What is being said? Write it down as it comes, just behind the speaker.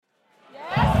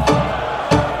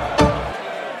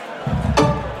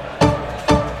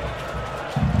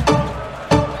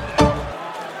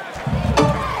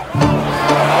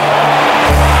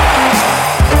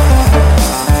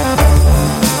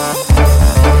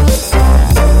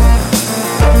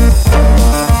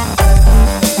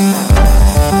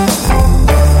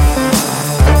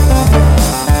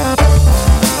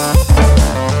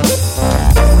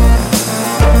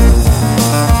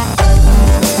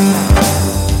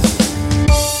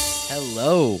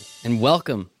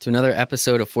Welcome to another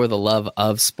episode of For the Love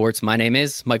of Sports. My name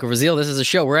is Michael Brazil. This is a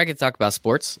show where I get to talk about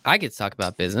sports, I get to talk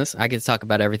about business, I get to talk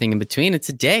about everything in between. And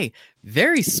today,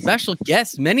 very special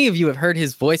guest. Many of you have heard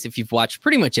his voice if you've watched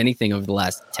pretty much anything over the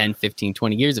last 10, 15,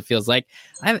 20 years, it feels like.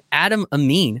 I have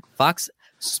Amin, Fox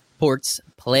Sports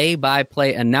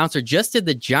play-by-play announcer. Just did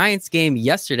the Giants game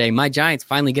yesterday. My Giants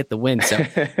finally get the win. So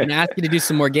I'm going to ask you to do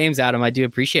some more games, Adam. I do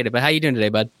appreciate it. But how you doing today,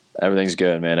 bud? Everything's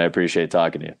good, man. I appreciate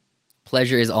talking to you.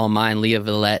 Pleasure is all mine. Leah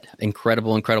Villette,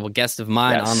 incredible guest of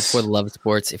mine on For the Love of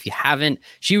Sports. If you haven't,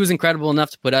 she was incredible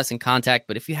enough to put us in contact,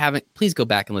 but if you haven't, please go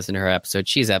back and listen to her episode.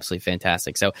 She's absolutely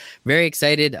fantastic. So very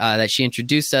excited that she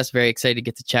introduced us. Very excited to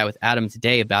get to chat with Adam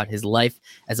today about his life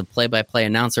as a play-by-play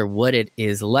announcer, what it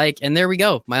is like. And there we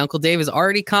go. My Uncle Dave is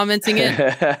already commenting in,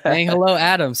 saying hello,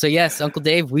 Adam. So yes, Uncle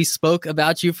Dave, we spoke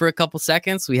about you for a couple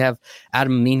seconds. We have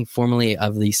Adam Amin, formerly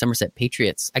of the Somerset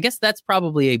Patriots. I guess that's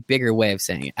probably a bigger way of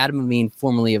saying it. Adam Amin,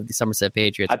 formerly of the Somerset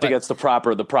Patriots. I think that's the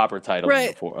proper title,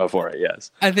 right, for it,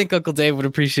 yes. I think Uncle Dave would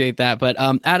appreciate that. But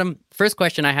Adam, first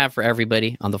question I have for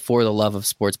everybody on the For the Love of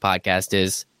Sports podcast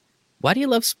is, why do you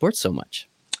love sports so much?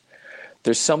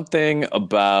 There's something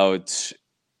about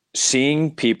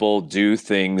seeing people do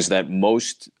things that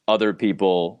most other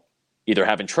people either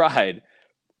haven't tried,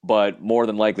 but more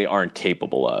than likely aren't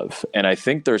capable of. And I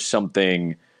think there's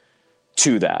something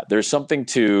to that. There's something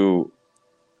to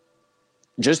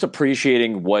just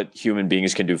appreciating what human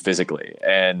beings can do physically.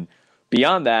 And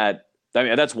beyond that, I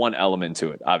mean, that's one element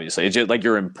to it, obviously. It's just like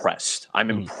you're impressed.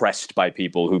 I'm impressed by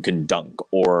people who can dunk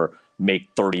or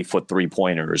make 30-foot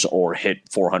three-pointers or hit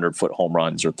 400-foot home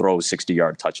runs or throw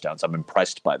 60-yard touchdowns. I'm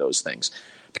impressed by those things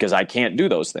because I can't do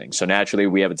those things. So naturally,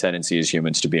 we have a tendency as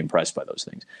humans to be impressed by those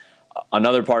things.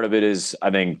 Another part of it is, I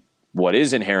think, what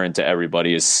is inherent to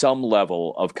everybody is some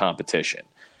level of competition.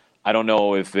 I don't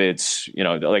know if it's,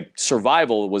 like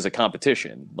survival was a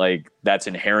competition. Like that's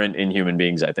inherent in human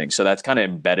beings, I think. So that's kind of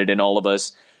embedded in all of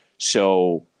us.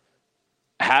 So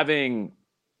having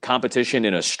competition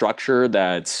in a structure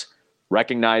that's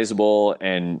recognizable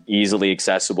and easily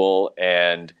accessible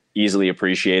and easily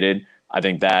appreciated, I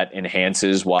think that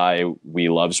enhances why we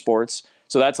love sports.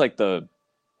 So that's like the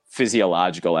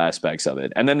physiological aspects of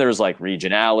it. And then there's like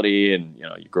regionality and,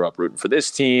 you grew up rooting for this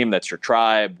team. That's your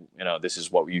tribe. This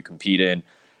is what you compete in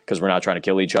because we're not trying to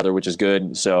kill each other, which is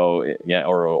good. So, yeah,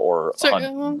 or sort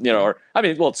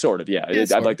of, yeah.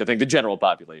 I'd like to think the general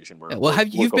population.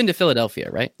 You've been to Philadelphia,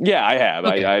 right? Yeah, I have.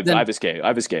 Okay, I've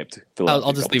escaped Philadelphia.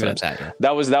 I'll just leave it at that. Yeah.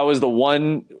 That was the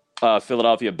one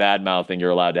Philadelphia bad mouthing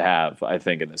you're allowed to have, I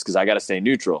think, in this, because I got to stay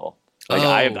neutral.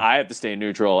 I have to stay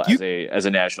neutral as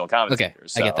a national commentator. Okay,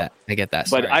 so. I get that.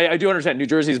 But I do understand New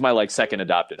Jersey is my second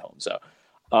adopted home. So,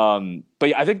 but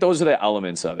yeah, I think those are the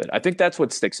elements of it. I think that's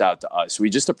what sticks out to us. We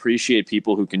just appreciate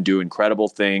people who can do incredible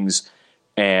things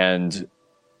and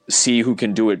see who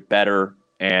can do it better.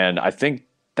 And I think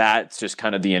that's just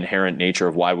kind of the inherent nature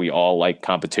of why we all like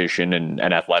competition and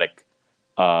athletic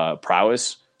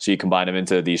prowess. So you combine them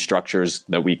into these structures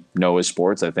that we know as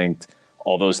sports. I think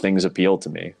all those things appeal to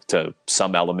me, to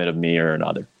some element of me or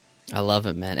another. I love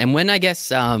it, man. And when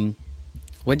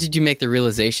when did you make the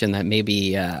realization that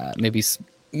maybe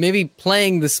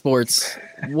playing the sports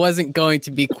wasn't going to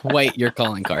be quite your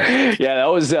calling card? Yeah, that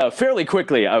was fairly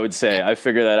quickly, I would say. I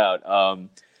figured that out.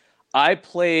 I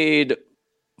played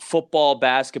football,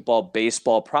 basketball,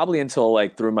 baseball, probably until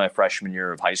through my freshman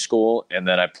year of high school. And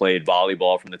then I played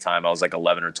volleyball from the time I was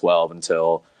 11 or 12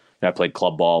 until I played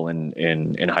club ball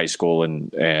in high school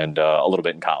and a little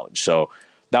bit in college. So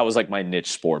that was my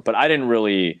niche sport. But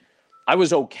I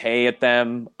was okay at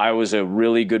them. I was a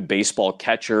really good baseball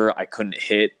catcher. I couldn't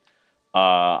hit.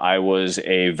 I was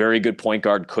a very good point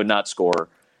guard, could not score.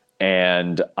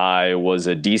 And I was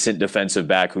a decent defensive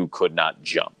back who could not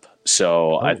jump.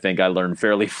 So I think I learned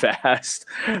fairly fast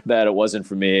that it wasn't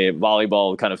for me.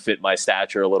 Volleyball kind of fit my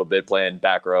stature a little bit, playing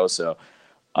back row. So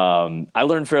I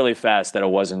learned fairly fast that it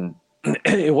wasn't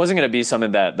going to be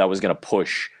something that was going to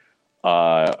push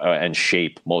and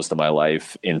shape most of my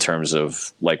life in terms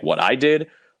of what I did.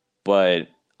 But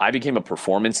I became a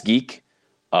performance geek.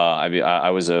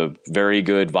 I was a very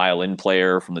good violin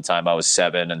player from the time I was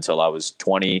 7 until I was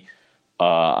 20.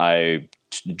 I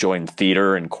joined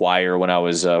theater and choir when I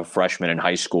was a freshman in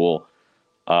high school.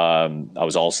 I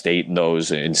was all state in those,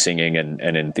 in singing and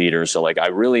in theater. So I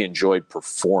really enjoyed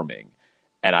performing.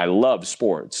 And I love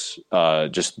sports,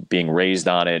 just being raised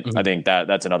on it. Mm-hmm. I think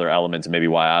that's another element to maybe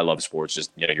why I love sports.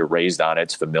 Just, you're raised on it.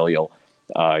 It's familial.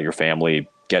 Your family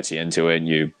gets you into it and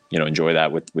you enjoy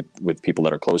that with people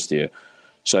that are close to you.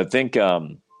 So I think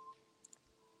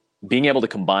being able to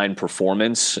combine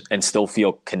performance and still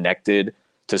feel connected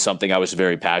to something I was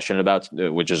very passionate about,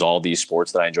 which is all these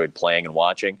sports that I enjoyed playing and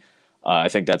watching. I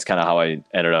think that's kind of how I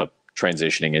ended up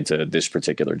transitioning into this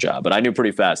particular job. But I knew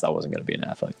pretty fast I wasn't going to be an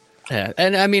athlete. Yeah,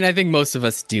 and I mean, I think most of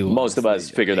us do. Most of us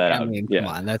figure that out. I mean, come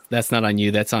on, that's not on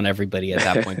you. That's on everybody at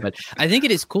that point. But I think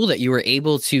it is cool that you were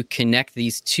able to connect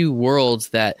these two worlds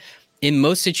that in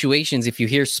most situations, if you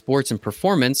hear sports and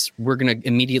performance, we're going to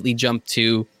immediately jump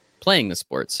to playing the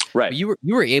sports. Right. But you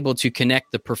were able to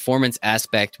connect the performance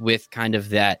aspect with kind of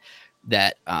that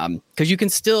because you can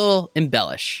still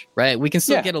embellish, right? We can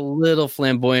still get a little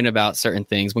flamboyant about certain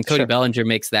things. When Cody Bellinger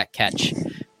makes that catch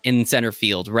in center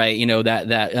field, right? You know, that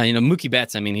Mookie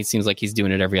Betts, I mean, he seems like he's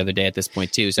doing it every other day at this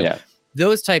point too. So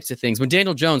those types of things. When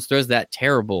Daniel Jones throws that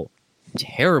terrible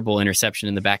interception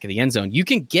in the back of the end zone, you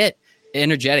can get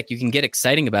energetic, you can get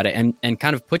exciting about it and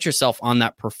kind of put yourself on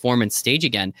that performance stage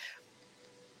again.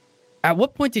 At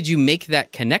what point did you make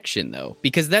that connection though?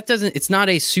 Because it's not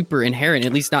a super inherent,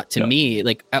 at least not to me.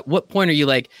 Like at what point are you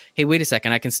like, hey, wait a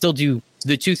second, I can still do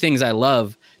the two things I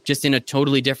love just in a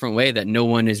totally different way that no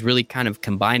one is really kind of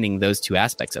combining those two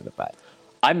aspects of it by?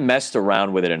 I messed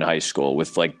around with it in high school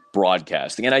with like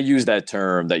broadcasting, and I use that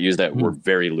word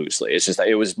very loosely. It's just,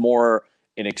 it was more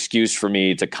an excuse for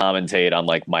me to commentate on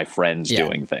like my friends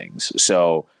doing things.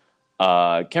 So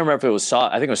can't remember if it was,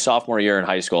 I think it was sophomore year in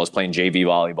high school. I was playing JV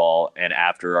volleyball, and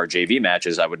after our JV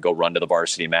matches, I would go run to the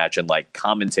varsity match and like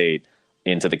commentate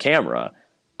into the camera,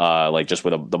 like just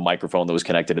with the microphone that was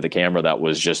connected to the camera that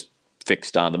was just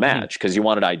fixed on the match, because you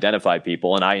wanted to identify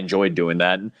people, and I enjoyed doing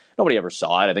that. And nobody ever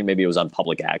saw it. I think maybe it was on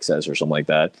public access or something like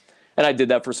that. And I did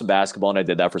that for some basketball, and I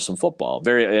did that for some football.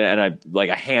 Like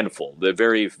a handful,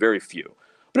 very, very few.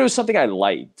 But it was something I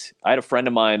liked. I had a friend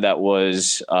of mine that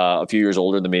was a few years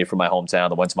older than me from my hometown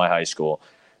that went to my high school,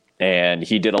 and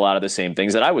he did a lot of the same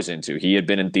things that I was into. He had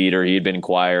been in theater, he had been in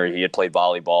choir, he had played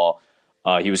volleyball.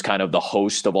 He was kind of the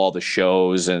host of all the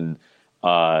shows and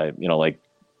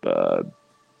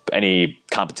any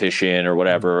competition or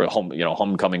whatever,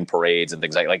 homecoming parades and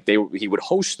things like he would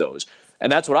host those.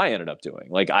 And that's what I ended up doing.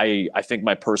 Like, I think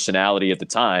my personality at the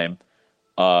time,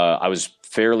 I was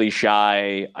fairly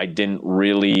shy. I didn't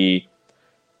really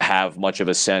have much of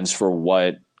a sense for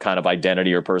what kind of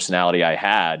identity or personality I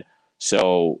had.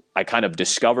 So I kind of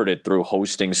discovered it through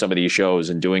hosting some of these shows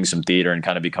and doing some theater and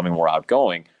kind of becoming more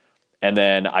outgoing. And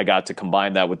then I got to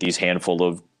combine that with these handful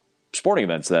of sporting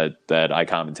events that I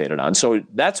commentated on. So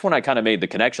that's when I kind of made the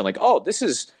connection, like, oh, this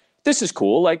is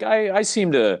cool. Like I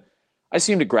seem to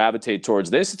gravitate towards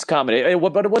this. It's comedy,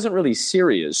 but it wasn't really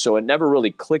serious. So it never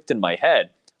really clicked in my head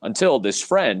until this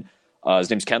friend, his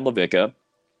name's Ken Levicka.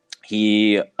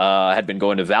 He had been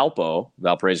going to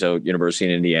Valparaiso University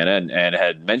in Indiana, and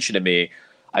had mentioned to me,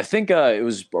 I think it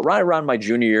was right around my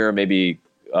junior year, maybe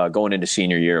going into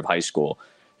senior year of high school.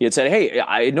 He had said, hey,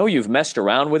 I know you've messed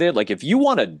around with it. Like, if you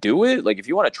want to do it, like if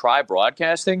you want to try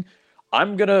broadcasting,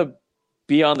 I'm going to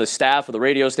be on the staff of the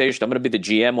radio station. I'm going to be the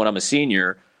GM when I'm a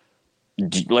senior.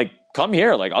 Like, come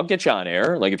here. Like, I'll get you on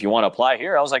air. Like, if you want to apply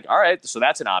here. I was like, all right, so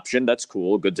that's an option. That's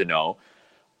cool. Good to know.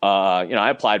 I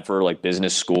applied for like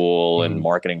business school and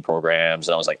marketing programs.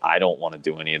 And I was like, I don't want to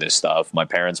do any of this stuff. My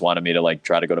parents wanted me to like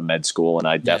try to go to med school, and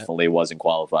I definitely wasn't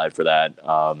qualified for that.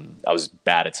 I was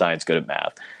bad at science, good at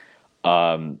math.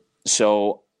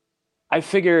 So I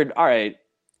figured, all right,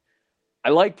 I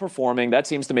like performing. That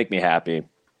seems to make me happy.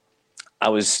 I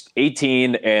was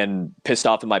 18 and pissed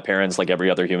off at my parents, like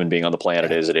every other human being on the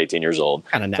planet is at 18 years old.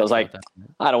 So I was like,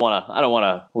 I don't want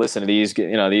to listen to these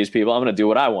people. I'm going to do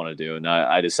what I want to do. And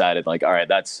I decided, like, all right,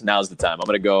 now's the time. I'm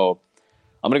going to go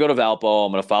to Valpo.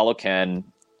 I'm going to follow Ken,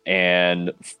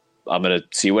 and I'm going to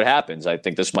see what happens. I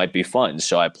think this might be fun.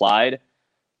 So I applied.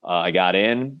 I got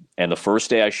in, and the first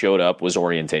day I showed up was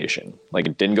orientation.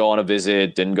 Like, didn't go on a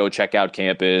visit, didn't go check out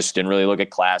campus, didn't really look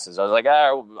at classes. I was like,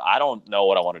 I don't know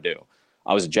what I want to do.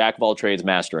 I was a jack of all trades,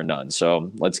 master of none.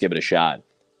 So let's give it a shot.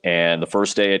 And the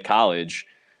first day at college,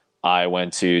 I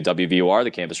went to WVOR,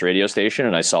 the campus radio station,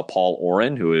 and I saw Paul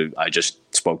Oren, who I just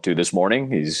spoke to this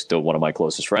morning. He's still one of my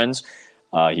closest friends.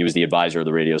 He was the advisor of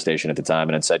the radio station at the time,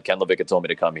 and it said, Ken Levicka told me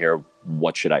to come here.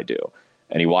 What should I do?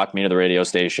 And he walked me to the radio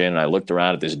station, and I looked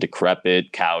around at this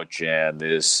decrepit couch and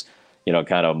this,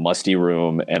 kind of musty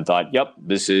room, and thought, yep,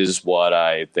 this is what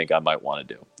I think I might want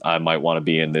to do. I might want to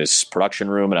be in this production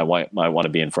room, and I might want to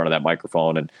be in front of that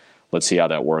microphone, and let's see how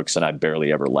that works. And I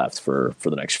barely ever left for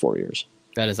the next 4 years.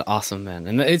 That is awesome, man.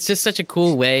 And it's just such a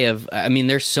cool way of,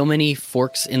 there's so many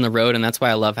forks in the road, and that's why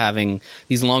I love having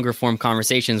these longer form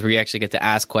conversations where you actually get to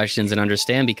ask questions and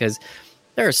understand, because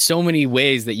there are so many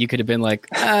ways that you could have been like,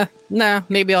 nah,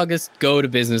 maybe I'll just go to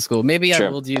business school. Maybe I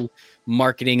will do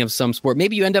marketing of some sport.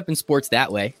 Maybe you end up in sports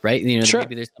that way, right? Sure.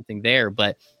 Maybe there's something there,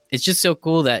 but it's just so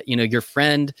cool that, your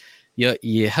friend,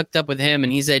 you hooked up with him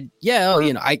and he said, yeah,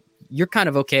 you're kind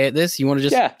of okay at this. You want to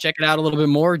just check it out a little bit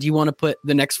more? Do you want to put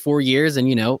the next 4 years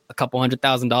and, a couple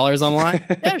 $100,000 online?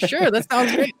 Yeah, sure. That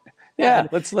sounds great. Yeah,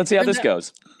 let's see how this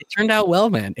goes. It turned out well,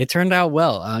 man. It turned out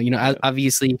well.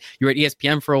 Obviously you were at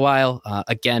ESPN for a while.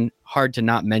 Again, hard to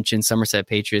not mention Somerset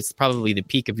Patriots, probably the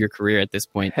peak of your career at this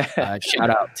point. Shout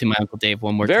out to my Uncle Dave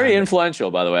one more time. Very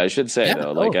influential, by the way, I should say,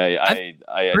 though. Like I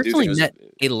personally do met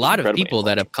a lot of people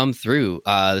that have come through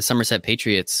the Somerset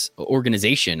Patriots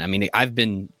organization. I mean, I've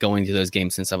been going to those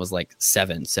games since I was like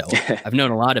 7, so I've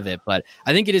known a lot of it. But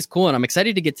I think it is cool, and I'm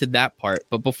excited to get to that part.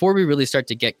 But before we really start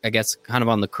to get, I guess, kind of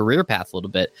on the career path a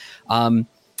little bit,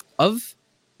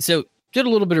 so did a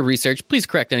little bit of research. Please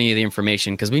correct any of the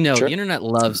information because we know the internet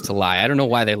loves to lie. I don't know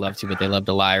why they love to, but they love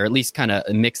to lie, or at least kind of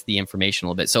mix the information a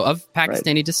little bit. So of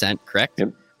Pakistani descent, correct? Yep.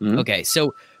 Mm-hmm. Okay,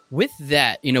 so with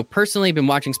that, personally, I've been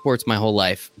watching sports my whole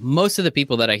life. Most of the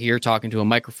people that I hear talking to a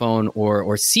microphone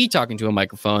or see talking to a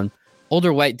microphone,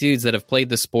 older white dudes that have played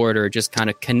the sport or just kind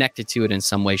of connected to it in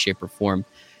some way, shape, or form.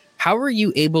 How are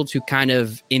you able to kind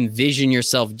of envision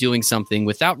yourself doing something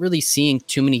without really seeing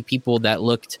too many people that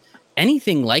looked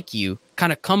anything like you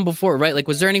kind of come before, right? Like,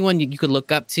 was there anyone you could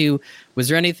look up to? Was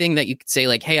there anything that you could say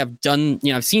like, hey, I've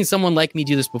seen someone like me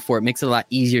do this before. It makes it a lot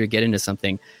easier to get into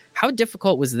something. How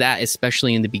difficult was that,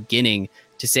 especially in the beginning,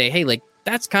 to say, hey, like,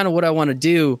 that's kind of what I want to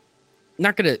do.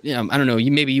 Not going to, I don't know,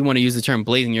 maybe you want to use the term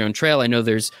blazing your own trail. I know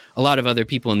there's a lot of other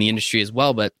people in the industry as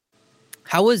well, but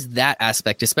how was that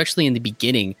aspect, especially in the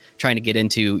beginning, trying to get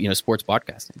into, sports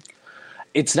broadcasting?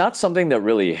 It's not something that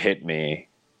really hit me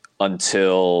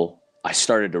until I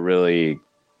started to really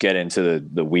get into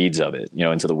the weeds of it,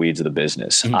 into the weeds of the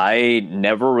business. Mm-hmm. I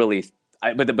never really,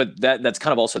 but that's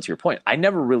kind of also to your point. I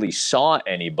never really saw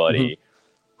anybody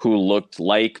who looked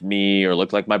like me or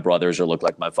looked like my brothers or looked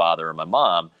like my father or my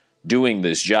mom doing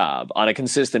this job on a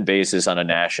consistent basis on a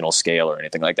national scale or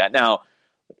anything like that. Now,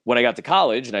 when I got to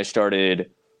college and I started,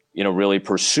 really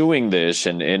pursuing this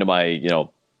and into my,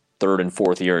 third and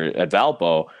fourth year at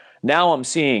Valpo, now I'm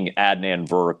seeing Adnan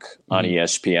Virk on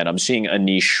ESPN. I'm seeing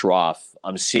Anish Shroff.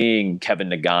 I'm seeing Kevin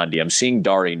Nagandi. I'm seeing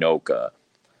Dari Noka.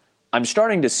 I'm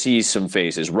starting to see some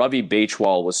faces. Ravi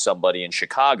Baichwal was somebody in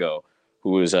Chicago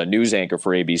who was a news anchor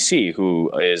for ABC, who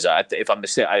is, if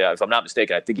I'm not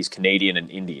mistaken, I think he's Canadian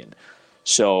and Indian.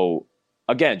 So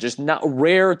again, just not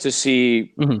rare to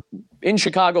see in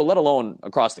Chicago, let alone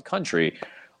across the country.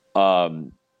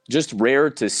 Just rare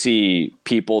to see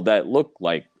people that look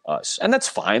like us, and that's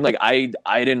fine. Like I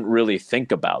didn't really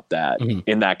think about that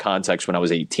in that context when I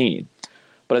was 18,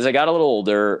 but as I got a little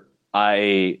older,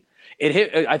 I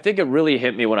think it really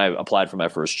hit me when I applied for my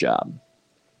first job,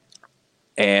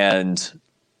 and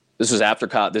this was after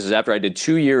I did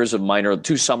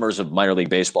 2 summers of minor league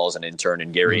baseball as an intern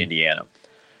in Gary, Indiana.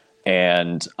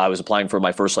 And I was applying for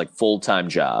my first full-time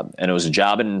job. And it was a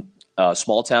job in a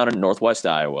small town in Northwest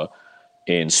Iowa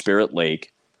in Spirit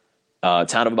Lake, a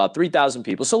town of about 3,000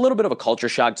 people. So a little bit of a culture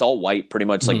shock. It's all white, pretty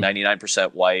much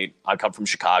 99% white. I come from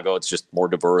Chicago. It's just more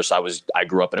diverse. I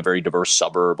grew up in a very diverse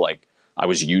suburb. Like I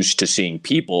was used to seeing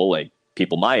people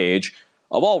my age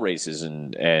of all races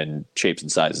and shapes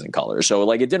and sizes and colors. So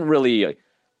it didn't really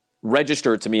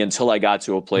register to me until I got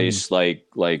to a place like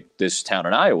this town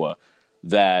in Iowa,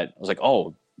 that I was like,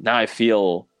 oh, now I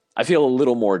feel a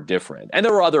little more different. And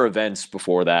there were other events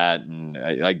before that, and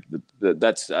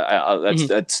that's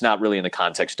not really in the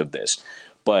context of this.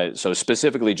 But so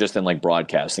specifically, just in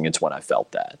broadcasting, it's when I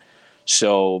felt that.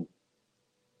 So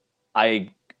I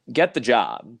get the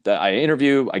job. I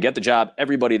interview. I get the job.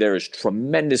 Everybody there is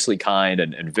tremendously kind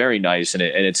and very nice, and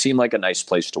it seemed like a nice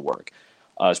place to work.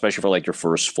 Especially for your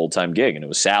first full-time gig, and it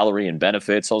was salary and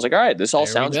benefits. So I was like, all right, this all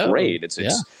sounds great. It's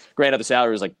granted the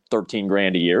salary was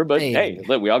 $13,000 a year, but hey,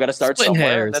 look, we all got to start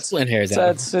somewhere.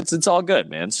 It's all good,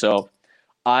 man. So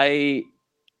when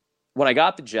I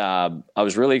got the job, I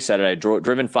was really excited. I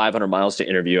driven 500 miles to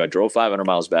interview. I drove 500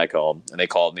 miles back home, and they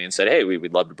called me and said, hey,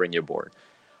 we'd love to bring you aboard.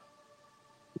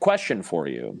 Question for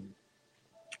you.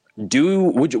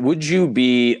 Would you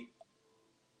be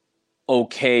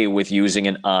okay with using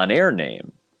an on-air name?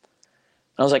 And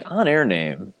I was like, on-air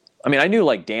name? I mean, I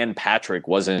knew Dan Patrick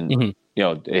wasn't,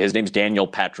 his name's Daniel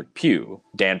Patrick Pugh.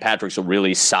 Dan Patrick's a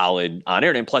really solid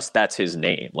on-air name. Plus that's his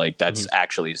name. That's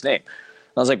actually his name.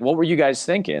 And I was like, what were you guys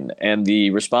thinking? And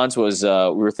the response was, we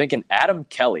were thinking Adam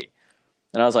Kelly.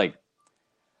 And I was like,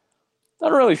 that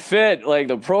don't really fit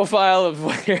the profile of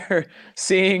what you're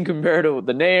seeing compared to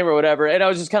the name or whatever. And I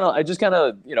was I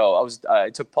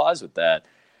took pause with that.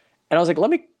 And I was like, let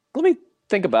me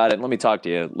think about it. Let me talk to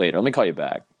you later. Let me call you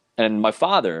back. And my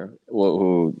father,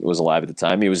 who was alive at the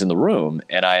time, he was in the room,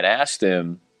 and I had asked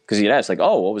him, because he had asked, like,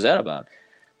 oh, what was that about?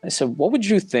 I said, what would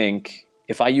you think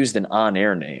if I used an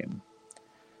on-air name?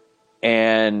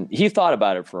 And he thought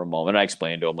about it for a moment. I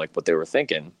explained to him like what they were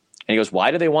thinking. And he goes,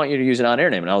 why do they want you to use an on-air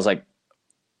name? And I was like,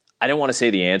 I didn't want to say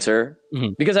the answer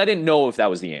because I didn't know if that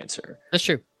was the answer. That's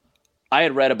true. I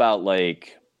had read about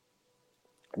like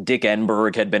Dick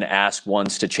Enberg had been asked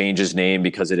once to change his name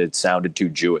because it had sounded too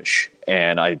Jewish.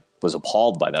 And I was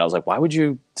appalled by that. I was like, why would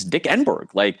you? It's Dick Enberg.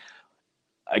 Like,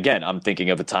 again, I'm thinking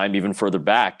of a time even further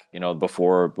back,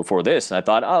 before this. And I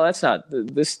thought, oh,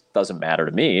 this doesn't matter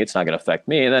to me. It's not going to affect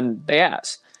me. And then they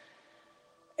asked.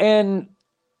 And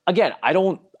again, I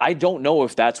don't know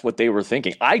if that's what they were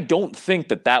thinking. I don't think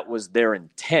that was their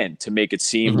intent to make it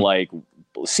seem like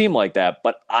that.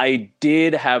 But I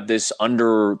did have this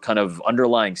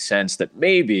underlying sense that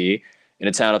maybe in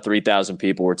a town of 3,000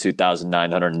 people where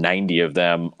 2,990 of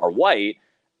them are white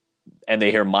and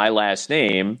they hear my last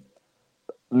name,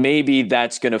 maybe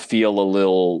that's going to feel a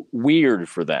little weird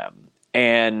for them.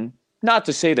 And not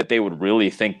to say that they would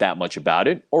really think that much about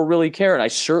it or really care. And I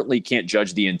certainly can't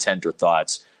judge the intent or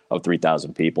thoughts of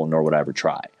 3,000 people, nor would I ever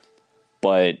try.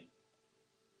 But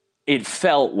it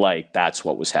felt like that's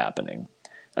what was happening.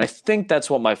 And I think that's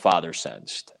what my father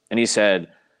sensed. And he said,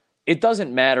 it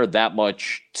doesn't matter that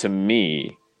much to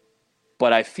me,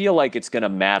 but I feel like it's going to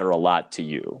matter a lot to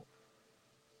you.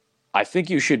 I think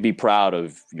you should be proud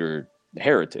of your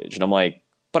heritage. And I'm like,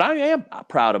 but I am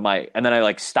proud of my, and then I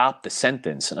like stopped the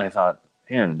sentence and I thought,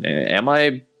 man, am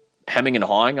I hemming and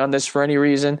hawing on this for any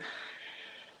reason?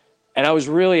 And I was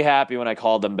really happy when I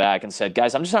called them back and said,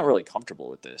 guys, I'm just not really comfortable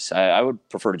with this. I would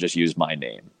prefer to just use my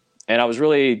name. And I was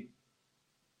really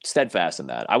steadfast in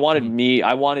that. I wanted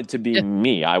to be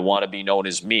me. I want to be known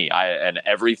as me. And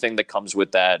everything that comes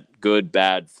with that, good,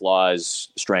 bad, flaws,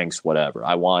 strengths, whatever,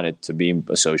 I want it to be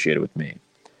associated with me.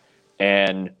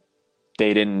 And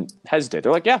they didn't hesitate.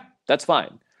 They're like, yeah, that's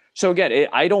fine. So again,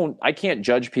 I can't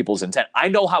judge people's intent. I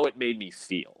know how it made me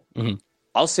feel.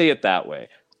 I'll say it that way.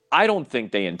 I don't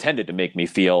think they intended to make me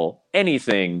feel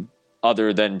anything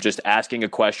other than just asking a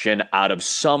question out of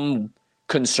some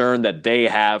concern that they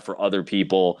have for other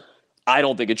people. I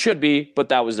don't think it should be, but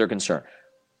that was their concern.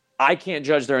 I can't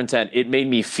judge their intent. It made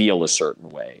me feel a certain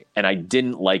way, and I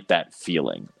didn't like that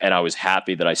feeling. And I was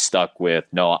happy that I stuck with,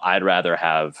 no, I'd rather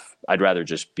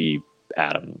just be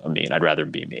Amin. I'd rather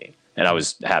be me. And I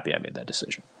was happy I made that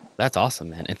decision. That's awesome,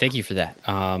 man. And thank you for that.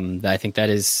 I think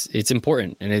it's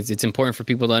important, and it's important for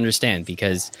people to understand,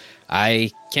 because I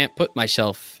can't put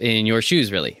myself in your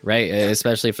shoes, really, right?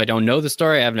 Especially if I don't know the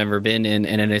story. I've never been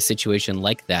in a situation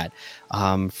like that,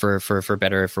 for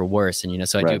better or for worse. And,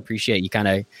 so I do appreciate you kind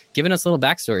of giving us a little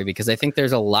backstory, because I think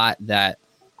there's a lot that,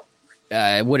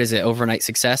 what is it? Overnight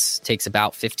success takes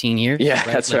about 15 years. Yeah, right?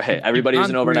 That's right. Everybody who's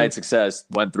an overnight success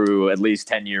went through at least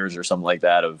 10 years or something like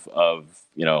that of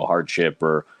hardship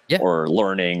or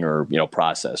learning or,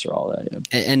 process or all that.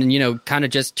 Yeah. And kind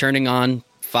of just turning on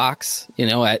Fox,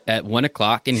 at 1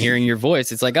 o'clock and hearing your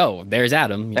voice, it's like, oh, there's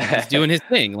Adam. He's doing his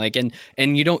thing. Like, and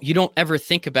you don't ever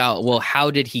think about, well,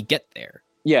 how did he get there?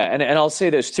 Yeah, and I'll say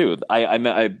this too.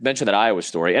 I mentioned that Iowa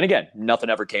story, and again,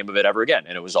 nothing ever came of it ever again,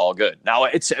 and it was all good. Now,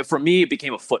 for me, it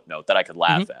became a footnote that I could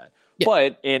laugh at. Yeah.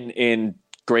 But in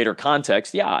greater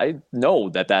context, yeah, I know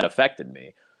that affected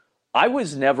me. I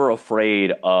was never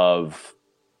afraid of.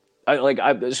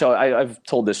 I've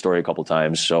told this story a couple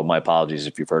times, so my apologies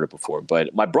if you've heard it before.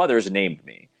 But my brothers named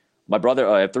me. My brother,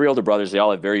 I have 3 older brothers. They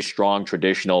all have very strong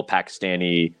traditional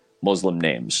Pakistani Muslim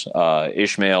names,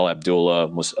 Ishmael, Abdullah,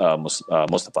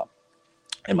 Mustafa.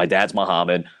 And my dad's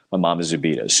Muhammad, my mom is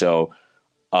Zubida. So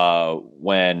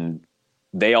when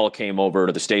they all came over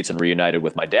to the States and reunited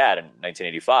with my dad in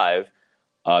 1985,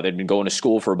 they'd been going to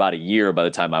school for about a year by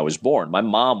the time I was born. My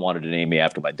mom wanted to name me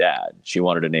after my dad. She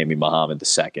wanted to name me Muhammad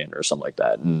II or something like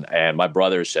that. And my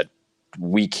brothers said,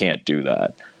 we can't do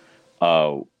that.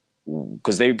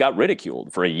 Because they got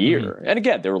ridiculed for a year. And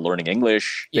again, they were learning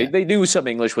English. Yeah. They knew some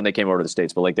English when they came over to the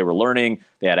States, but they were learning,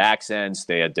 they had accents,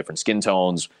 they had different skin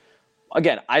tones.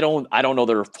 Again, I don't know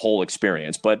their whole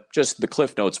experience, but just the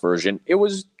Cliff Notes version, it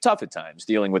was tough at times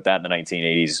dealing with that in the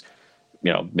 1980s,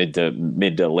 mid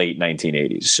to late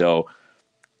 1980s. So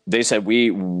they said, we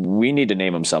need to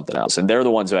name him something else. And they're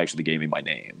the ones who actually gave me my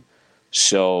name.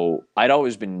 So I'd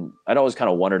always kind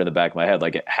of wondered in the back of my head,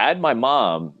 had my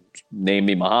mom named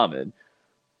me Muhammad,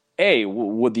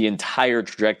 would the entire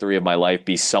trajectory of my life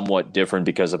be somewhat different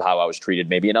because of how I was treated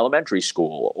maybe in elementary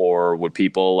school? Or would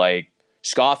people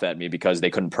scoff at me because they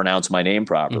couldn't pronounce my name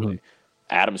properly?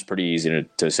 Adam's pretty easy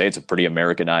to say. It's a pretty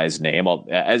Americanized name,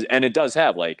 and it does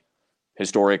have like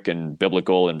historic and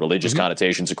biblical and religious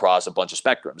connotations across a bunch of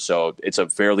spectrums. So it's a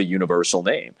fairly universal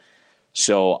name.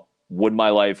 So would my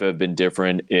life have been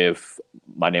different if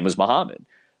my name was Muhammad?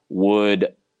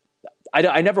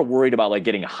 I never worried about like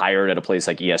getting hired at a place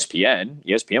like ESPN.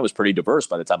 ESPN was pretty diverse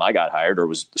by the time I got hired, or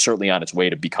was certainly on its way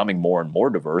to becoming more and more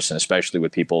diverse, and especially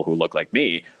with people who look like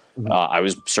me. I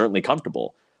was certainly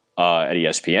comfortable at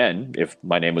ESPN. If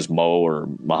my name was Mo or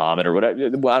Muhammad or whatever,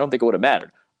 well, I don't think it would have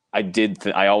mattered.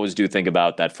 I always do think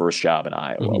about that first job in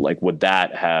Iowa. Like, would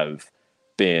that have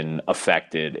been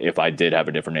affected if I did have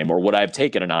a different name, or would I have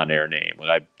taken an on-air name? Would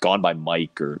I have gone by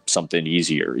Mike or something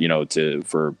easier,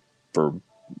 for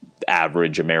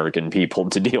average American people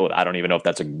to deal with? I don't even know if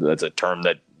that's a term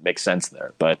that makes sense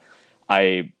there, but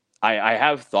I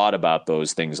have thought about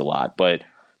those things a lot, but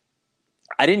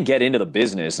I didn't get into the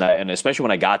business, and especially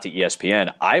when I got to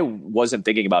ESPN, I wasn't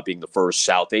thinking about being the first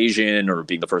South Asian or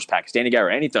being the first Pakistani guy or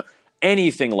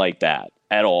anything like that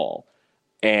at all.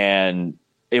 And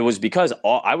it was because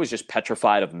I was just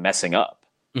petrified of messing up.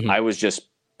 I was just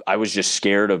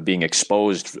scared of being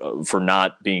exposed for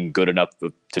not being good enough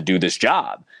to do this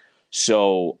job.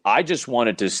 So I just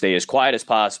wanted to stay as quiet as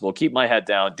possible, keep my head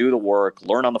down, do the work,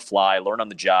 learn on the fly, learn on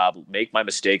the job, make my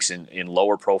mistakes in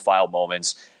lower profile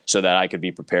moments so that I could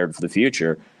be prepared for the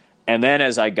future. And then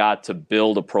as I got to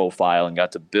build a profile and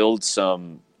got to build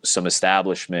some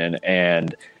establishment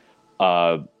and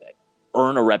earn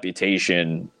a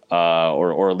reputation,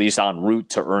 or at least en route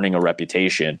to earning a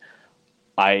reputation,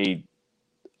 I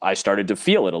started to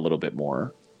feel it a little bit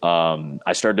more.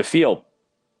 I started to feel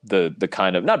the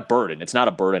kind of, not burden. It's not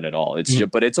a burden at all. It's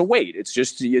just, but it's a weight.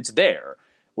 It's there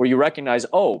where you recognize,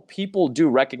 people do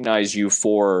recognize you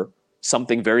for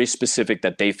something very specific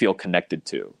that they feel connected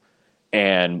to.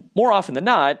 And more often than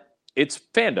not, it's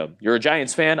fandom. You're a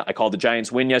Giants fan. I called the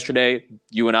Giants win yesterday.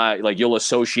 You and I, like, you'll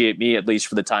associate me, at least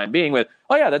for the time being, with,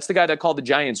 oh yeah, that's the guy that called the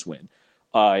Giants win.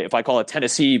 If I call a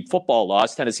Tennessee football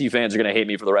loss, Tennessee fans are going to hate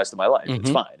me for the rest of my life. It's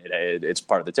fine. It's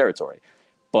part of the territory.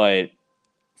 But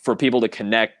for people to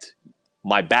connect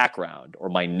my background or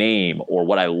my name or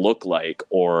what I look like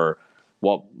or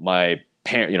what my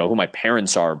who my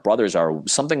parents are, brothers are,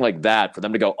 something like that, for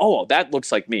them to go, oh, that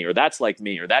looks like me, or that's like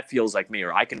me, or that feels like me,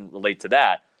 or I can relate to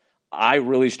that. I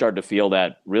really started to feel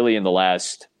that really in the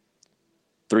last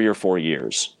 3 or 4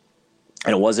 years.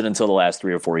 And it wasn't until the last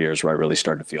 3 or 4 years where I really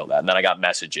started to feel that. And then I got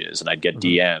messages and I'd get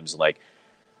DMs like,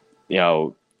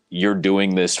 you're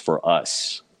doing this for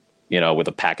us, with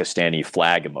a Pakistani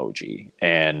flag emoji.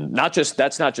 And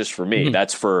that's not just for me.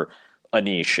 That's for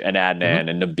Anish and Adnan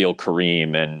and Nabil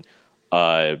Kareem and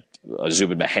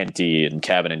Zubin Mehenti and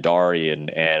Kevin and Dari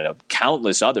and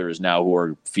countless others now who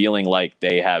are feeling like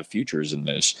they have futures in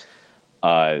this.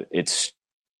 It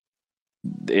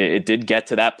did get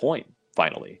to that point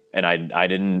finally, and I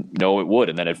didn't know it would,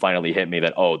 and then it finally hit me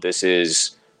that, this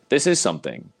is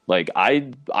something. Like,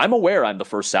 I'm aware I'm the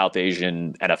first South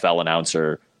Asian NFL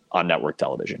announcer on network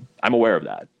television. I'm aware of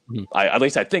that. At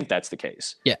least I think that's the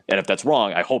case. Yeah. And if that's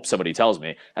wrong, I hope somebody tells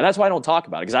me. And that's why I don't talk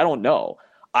about it, because I don't know.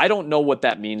 I don't know what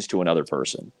that means to another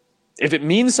person. If it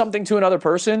means something to another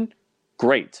person,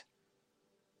 great.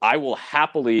 I will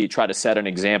happily try to set an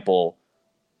example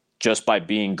just by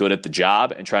being good at the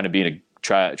job and trying to be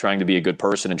a good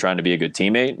person and trying to be a good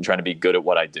teammate and trying to be good at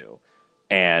what I do.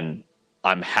 And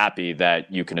I'm happy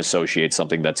that you can associate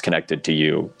something that's connected to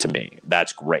you to me.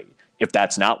 That's great. If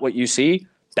that's not what you see,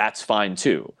 that's fine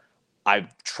too.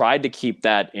 I've tried to keep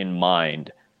that in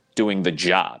mind doing the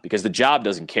job, because the job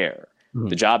doesn't care.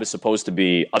 The job is supposed to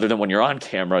be, other than when you're on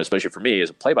camera, especially for me as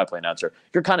a play-by-play announcer,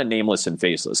 you're kind of nameless and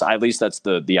faceless. At least that's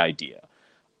the idea.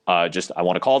 I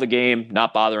want to call the game,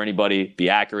 not bother anybody, be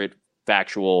accurate,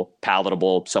 factual,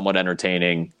 palatable, somewhat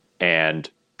entertaining, and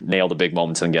nail the big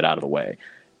moments and get out of the way.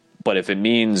 But if it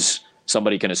means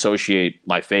somebody can associate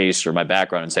my face or my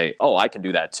background and say, I can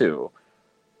do that too,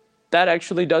 that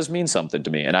actually does mean something to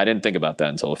me. And I didn't think about that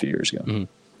until a few years ago.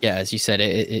 Yeah, as you said,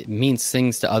 it means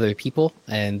things to other people,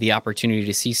 and the opportunity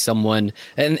to see someone,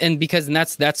 and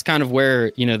that's kind of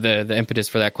where the impetus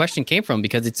for that question came from,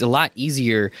 because it's a lot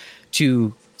easier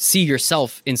to see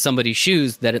yourself in somebody's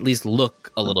shoes that at least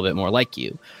look a little bit more like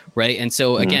you, right? And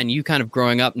so again, you kind of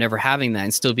growing up never having that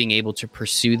and still being able to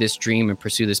pursue this dream and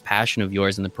pursue this passion of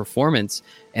yours, and the performance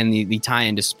and the tie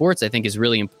into sports, I think, is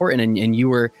really important. And you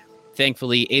were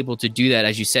thankfully able to do that.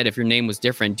 As you said, if your name was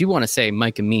different, do want to say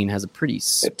Mike Amin has a pretty...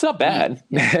 It's not bad.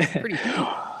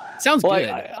 Sounds good.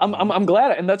 I'm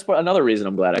glad, and that's another reason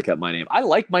I'm glad I kept my name. I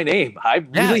like my name. I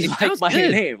really like my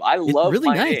name. I love really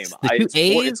my name.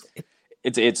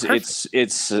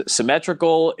 It's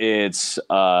symmetrical. It's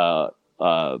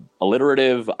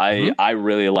alliterative. I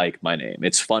really like my name.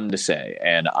 It's fun to say,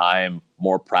 and I'm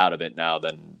more proud of it now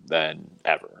than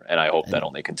ever. And I hope that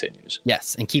only continues.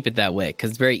 Yes, and keep it that way,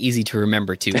 because it's very easy to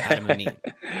remember too. Adam Amin.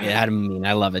 Yeah, Adam Amin.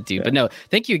 I love it, dude. Yeah. But no,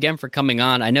 thank you again for coming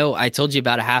on. I know I told you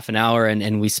about a half an hour,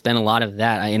 and we spent a lot of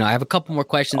that. I have a couple more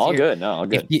questions. All here. Good. No, all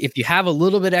good. If you have a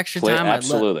little bit extra time,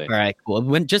 absolutely. All right, cool.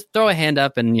 Just throw a hand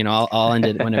up, and I'll end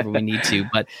it whenever we need to.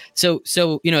 But so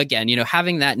again,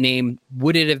 having that name,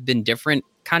 would it have been different?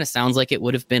 Kind of sounds like it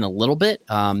would have been a little bit.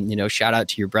 Shout out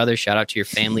to your brother, shout out to your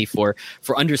family for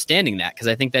understanding that, because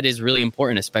I think that is really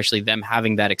important, especially them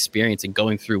having that experience and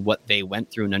going through what they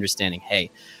went through and understanding. Hey,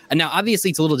 and now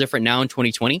obviously it's a little different now in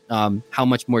 2020. How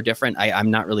much more different? I'm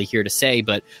not really here to say,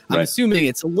 but I'm assuming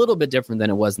it's a little bit different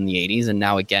than it was in the 80s, and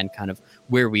now again, kind of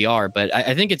where we are. But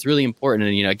I think it's really important.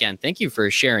 And again, thank you for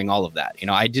sharing all of that.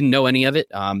 I didn't know any of it.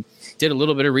 Did a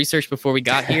little bit of research before we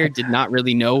got here. Did not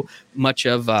really know much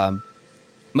of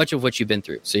what you've been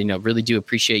through. So, really do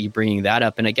appreciate you bringing that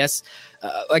up. And I guess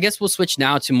we'll switch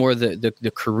now to more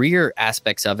the career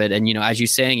aspects of it. And, as you're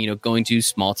saying, going to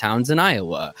small towns in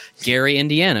Iowa, Gary,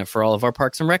 Indiana, for all of our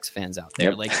Parks and Recs fans out there.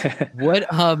 Yep. Like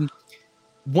what,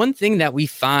 one thing that we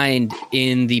find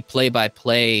in the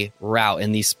play-by-play route,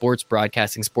 in the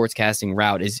sportscasting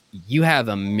route, is you have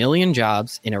a million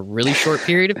jobs in a really short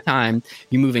period of time.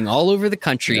 You're moving all over the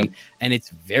country, yep. And it's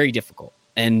very difficult.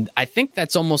 And I think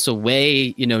that's almost a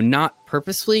way, not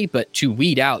purposefully, but to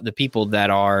weed out the people that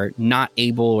are not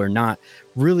able or not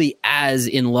really as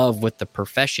in love with the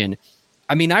profession.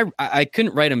 I mean, I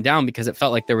couldn't write them down because it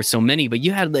felt like there were so many, but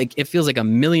you had it feels like a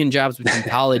million jobs between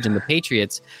college and the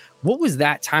Patriots. What was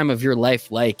that time of your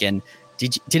life like? And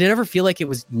did it ever feel like it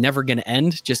was never going to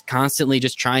end? Just constantly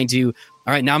just trying to,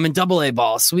 all right, now I'm in AA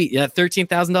ball. Sweet. Yeah.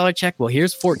 $13,000 check. Well,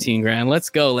 here's 14 grand. Let's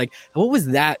go. Like, what was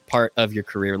that part of your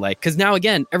career like? Because now,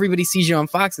 again, everybody sees you on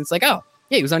Fox and it's like, oh,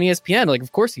 yeah, he was on ESPN. Like,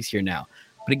 of course he's here now.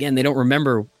 But again, they don't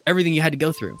remember everything you had to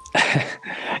go through.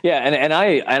 Yeah. And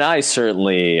I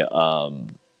certainly,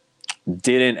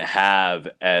 didn't have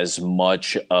as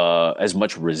much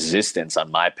resistance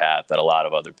on my path that a lot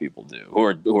of other people do,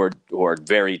 who are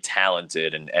very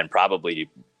talented and probably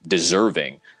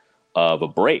deserving of a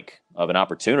break, of an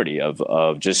opportunity,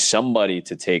 of just somebody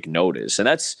to take notice. And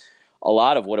that's a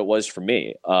lot of what it was for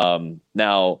me.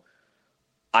 Now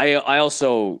I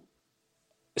also,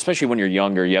 especially when you're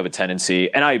younger, you have a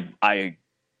tendency, and I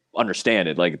understand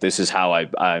it. Like, this is how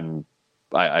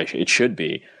it should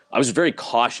be. I was very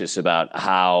cautious about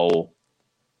how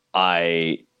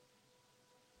I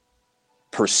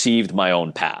perceived my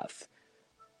own path,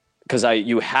 because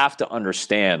you have to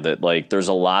understand that, like, there's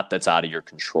a lot that's out of your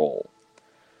control,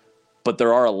 but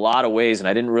there are a lot of ways. And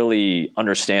I didn't really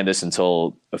understand this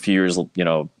until a few years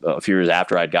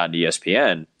after I'd gotten to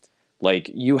ESPN. Like,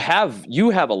 you have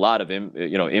a lot of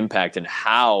impact in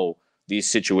how these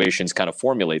situations kind of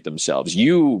formulate themselves.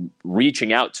 You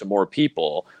reaching out to more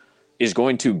people is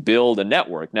going to build a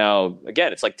network. Now,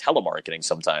 again, it's like telemarketing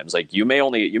sometimes. Like, you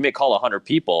may call 100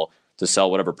 people to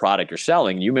sell whatever product you're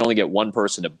selling. You may only get one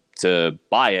person to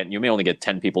buy it, and you may only get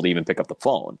 10 people to even pick up the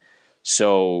phone.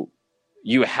 So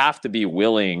you have to be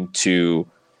willing to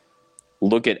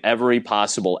look at every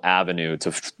possible avenue,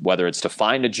 whether it's to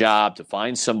find a job, to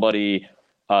find somebody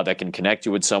that can connect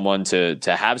you with someone, to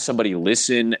have somebody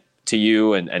listen to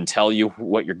you and tell you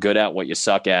what you're good at, what you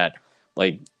suck at.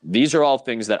 Like, these are all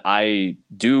things that I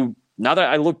do. Now that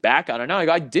I look back on it now,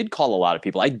 I did call a lot of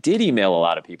people. I did email a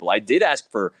lot of people. I did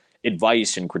ask for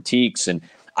advice and critiques, and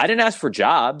I didn't ask for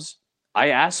jobs. I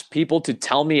asked people to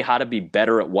tell me how to be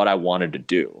better at what I wanted to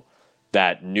do,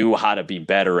 that knew how to be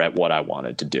better at what I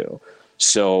wanted to do.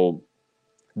 So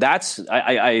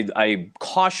I'm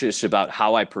cautious about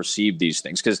how I perceive these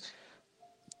things, because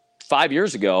 5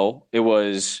 years ago it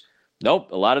was,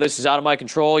 nope, a lot of this is out of my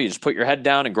control. You just put your head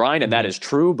down and grind, and that is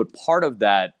true. But part of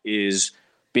that is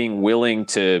being willing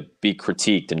to be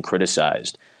critiqued and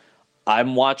criticized. I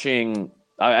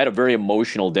had a very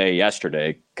emotional day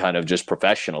yesterday, kind of just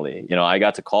professionally. I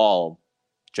got to call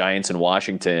Giants in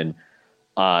Washington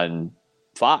on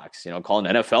Fox, calling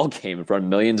an NFL game in front of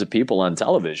millions of people on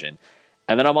television.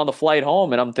 And then I'm on the flight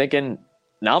home, and I'm thinking,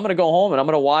 now I'm going to go home and I'm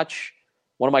going to watch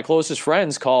one of my closest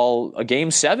friends call a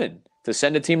Game 7 to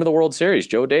send a team to the World Series.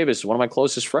 Joe Davis is one of my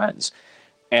closest friends.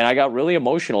 And I got really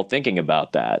emotional thinking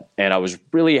about that. And I was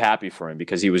really happy for him,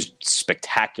 because he was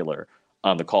spectacular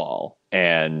on the call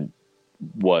and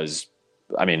was,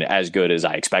 as good as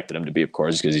I expected him to be, of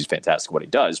course, because he's fantastic at what he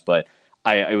does. But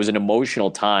it was an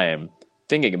emotional time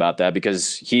thinking about that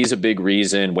because he's a big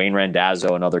reason. Wayne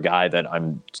Randazzo, another guy that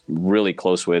I'm really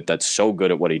close with, that's so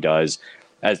good at what he does.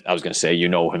 As I was going to say, you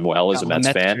know him well as a Mets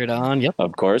fan, yep,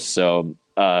 of course. So,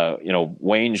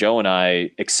 Wayne, Joe, and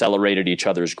I accelerated each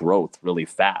other's growth really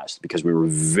fast because we were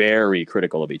very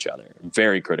critical of each other,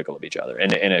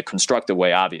 in a constructive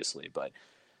way, obviously. But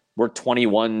we're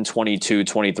 21, 22,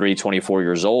 23, 24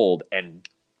 years old and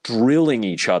drilling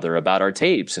each other about our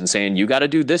tapes and saying, you got to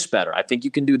do this better. I think you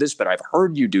can do this better. I've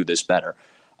heard you do this better.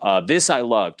 This I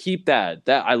love. Keep that.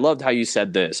 I loved how you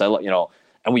said this. And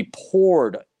we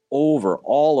poured over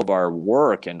all of our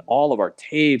work and all of our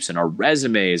tapes and our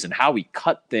resumes and how we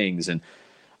cut things and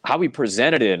how we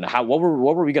presented it and what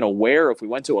were we going to wear if we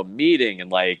went to a meeting,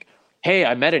 and like, hey,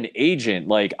 I met an agent.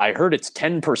 Like, I heard it's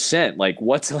 10%. Like,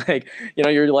 what's like,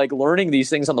 you're like learning these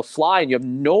things on the fly and you have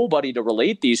nobody to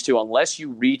relate these to unless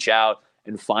you reach out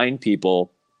and find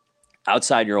people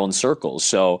outside your own circles.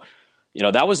 So,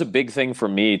 that was a big thing for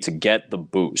me to get the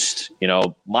boost.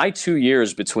 My 2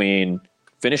 years between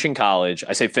finishing college,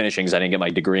 I say finishing because I didn't get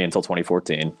my degree until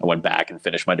 2014. I went back and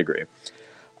finished my degree.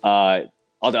 I'll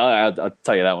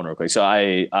tell you that one real quick. So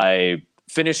I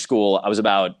finished school. I was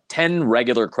about 10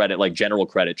 regular credit, like general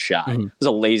credit shy. I was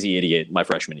a lazy idiot my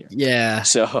freshman year. Yeah.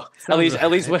 So at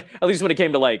least when it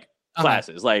came to like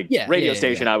classes, like radio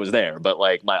station, I was there, but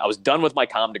like I was done with my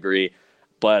comm degree,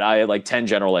 but I had like 10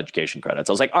 general education credits.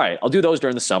 I was like, all right, I'll do those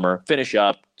during the summer, finish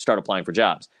up, start applying for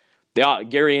jobs.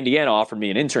 Gary, Indiana offered me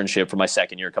an internship for my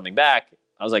second year coming back.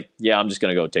 I was like, yeah, I'm just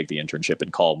going to go take the internship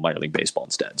and call minor league baseball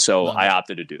instead. So I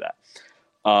opted to do that.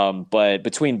 But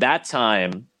between that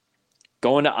time,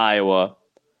 going to Iowa,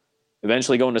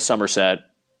 eventually going to Somerset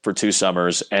for 2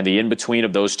 summers, and the in-between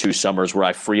of those 2 summers where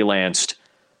I freelanced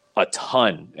a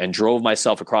ton and drove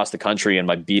myself across the country in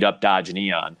my beat-up Dodge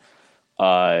Neon,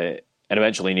 and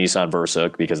eventually Nissan Versa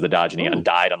because the Dodge Neon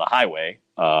died on the highway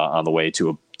on the way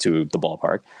to the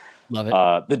ballpark. Love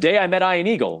it. The day I met Ian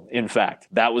Eagle, in fact,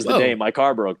 that was the day my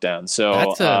car broke down.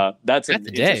 So that's an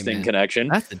interesting connection.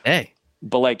 That's the day.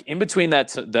 But like in between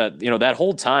that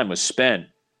whole time was spent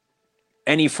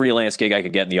any freelance gig I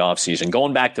could get in the off season,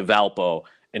 going back to Valpo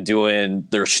and doing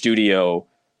their studio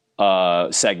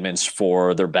segments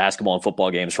for their basketball and football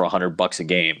games for $100 a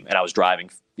game. And I was driving,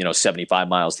 75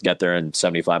 miles to get there and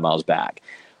 75 miles back.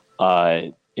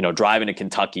 Driving to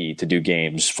Kentucky to do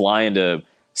games, flying to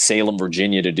Salem,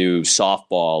 Virginia to do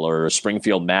softball, or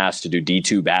Springfield, Mass to do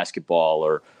D2 basketball,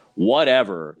 or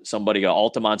whatever. Somebody got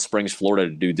Altamont Springs, Florida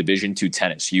to do Division II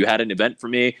tennis. You had an event for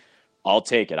me, I'll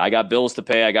take it. I got bills to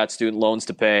pay. I got student loans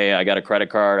to pay. I got a credit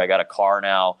card. I got a car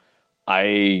now.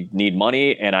 I need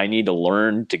money and I need to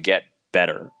learn to get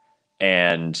better.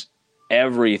 And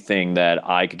everything that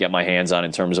I could get my hands on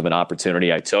in terms of an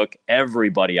opportunity, I took.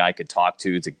 Everybody I could talk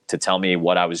to tell me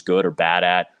what I was good or bad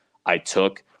at, I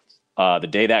took. The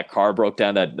day that car broke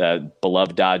down, that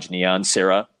beloved Dodge Neon,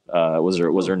 Sarah was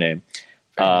her name.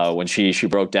 When she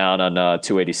broke down on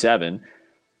 287,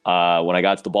 when I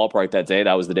got to the ballpark that day,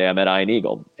 that was the day I met Ian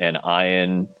Eagle. And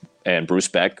Ian and Bruce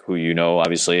Beck, who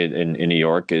obviously in New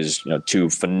York, is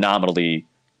 2 phenomenally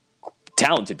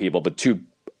talented people, but 2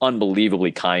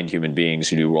 unbelievably kind human beings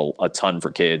who do a ton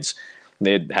for kids.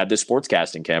 They had this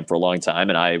sportscasting camp for a long time,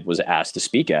 and I was asked to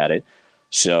speak at it.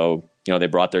 So they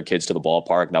brought their kids to the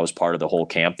ballpark, and that was part of the whole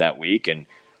camp that week. And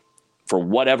for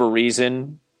whatever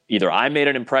reason, either I made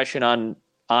an impression on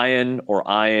Ian or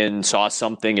Ian saw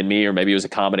something in me, or maybe it was a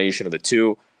combination of the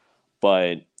 2.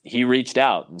 But he reached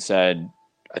out and said,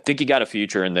 I think you got a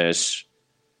future in this.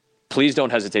 Please don't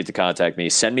hesitate to contact me.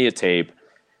 Send me a tape.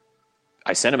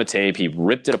 I sent him a tape. He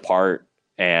ripped it apart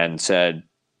and said,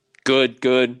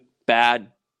 good, bad.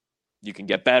 You can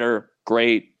get better.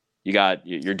 Great.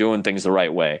 You're doing things the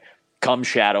right way. Come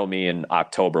shadow me in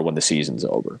October when the season's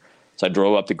over. So I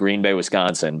drove up to Green Bay,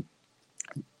 Wisconsin,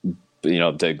 the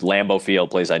Lambeau Field,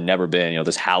 place I'd never been,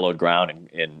 this hallowed ground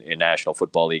in National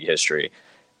Football League history.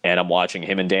 And I'm watching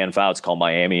him and Dan Fouts call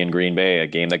Miami and Green Bay, a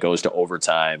game that goes to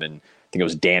overtime. And I think it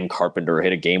was Dan Carpenter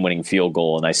hit a game-winning field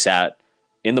goal. And I sat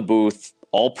in the booth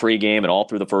all pregame and all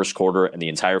through the first quarter and the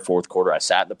entire fourth quarter. I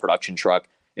sat in the production truck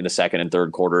in the second and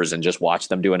third quarters and just watched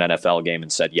them do an NFL game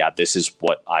and said, yeah, this is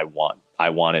what I want. I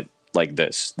want it like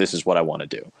this. This is what I want to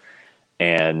do.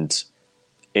 And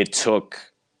it took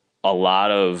a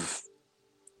lot of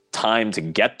time to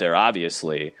get there,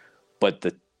 obviously, but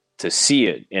to see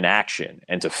it in action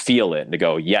and to feel it and to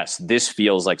go, yes, this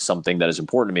feels like something that is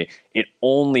important to me. It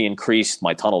only increased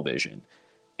my tunnel vision.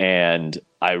 And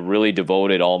I really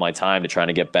devoted all my time to trying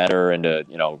to get better and to,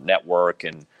 network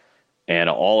and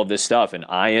all of this stuff. And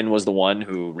Ian was the one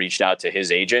who reached out to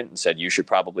his agent and said, you should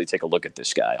probably take a look at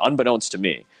this guy, unbeknownst to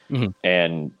me. Mm-hmm.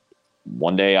 And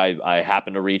one day I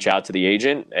happened to reach out to the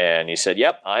agent, and he said,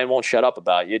 "Yep, I won't shut up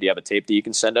about you. Do you have a tape that you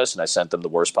can send us?" And I sent them the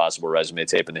worst possible resume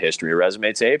tape in the history of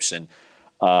resume tapes. And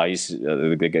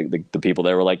the people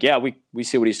there were like, "Yeah, we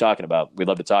see what he's talking about. We'd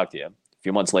love to talk to you." A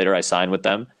few months later, I signed with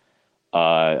them.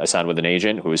 I signed with an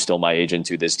agent who is still my agent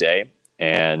to this day,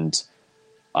 and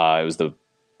it was the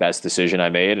best decision I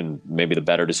made, and maybe the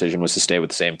better decision was to stay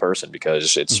with the same person,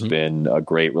 because it's been a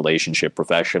great relationship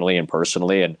professionally and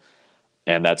personally,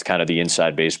 and that's kind of the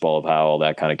inside baseball of how all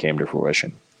that kind of came to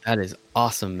fruition. That is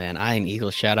awesome, man. Ian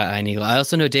Eagle, shout out Ian Eagle. I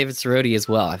also know David Cerroti as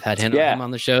well. I've had him on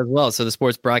the show as well. So the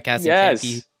sports broadcasting camp,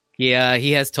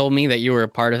 he has told me that you were a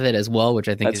part of it as well, which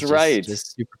I think is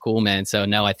just super cool, man. So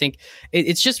no, I think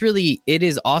it's just really, it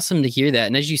is awesome to hear that.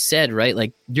 And as you said, right,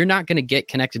 like you're not going to get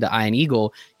connected to Ian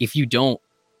Eagle if you don't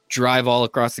drive all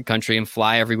across the country and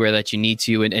fly everywhere that you need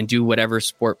to and do whatever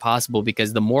sport possible,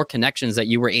 because the more connections that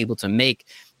you were able to make,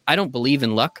 I don't believe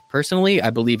in luck personally.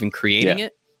 I believe in creating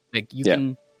it. Like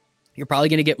you're probably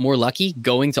going to get more lucky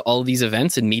going to all of these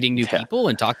events and meeting new people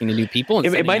and talking to new people.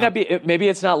 And it might not be, maybe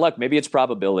it's not luck. Maybe it's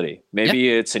probability. Maybe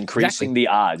it's increasing the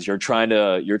odds. You're trying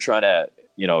to,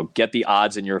 get the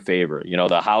odds in your favor.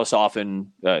 The house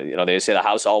often, they say the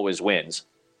house always wins.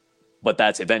 But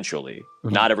that's eventually.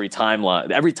 Not every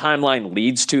timeline. Every timeline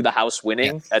leads to the house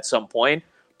winning at some point,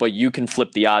 but you can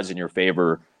flip the odds in your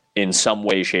favor in some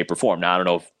way, shape, or form. Now, I don't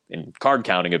know if in card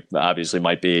counting, it obviously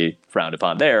might be frowned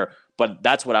upon there, but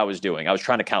that's what I was doing. I was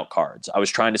trying to count cards. I was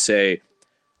trying to say,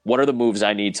 what are the moves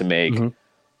I need to make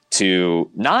to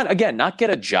not get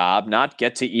a job, not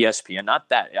get to ESPN, not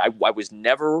that. I was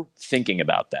never thinking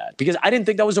about that because I didn't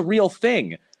think that was a real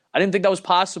thing. I didn't think that was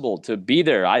possible to be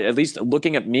there. At least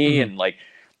looking at me and I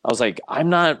was like, I'm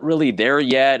not really there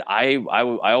yet. I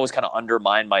always kind of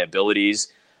undermine my abilities.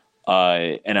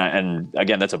 And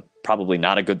again, that's probably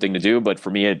not a good thing to do, but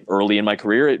for me early in my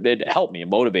career, it helped me and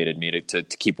motivated me to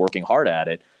keep working hard at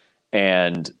it.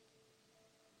 And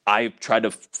I tried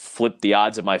to flip the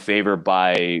odds in my favor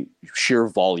by sheer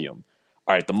volume.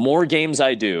 All right, the more games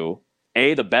I do,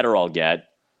 A, the better I'll get.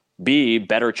 B,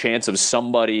 better chance of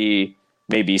somebody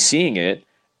maybe seeing it,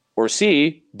 or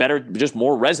C, better, just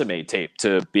more resume tape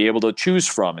to be able to choose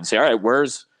from and say, all right,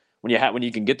 when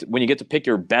you get to pick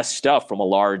your best stuff from a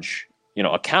large,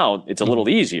 account, it's a little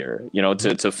easier,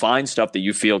 to find stuff that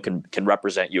you feel can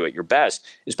represent you at your best,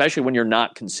 especially when you're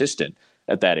not consistent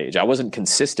at that age. I wasn't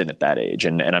consistent at that age,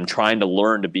 and I'm trying to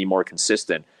learn to be more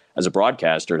consistent as a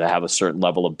broadcaster to have a certain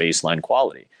level of baseline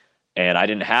quality. And I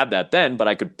didn't have that then, but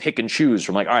I could pick and choose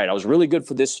from all right, I was really good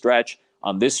for this stretch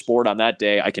on this sport on that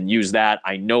day. I can use that.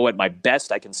 I know at my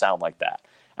best I can sound like that.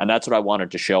 And that's what I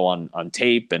wanted to show on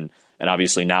tape. And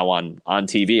obviously now on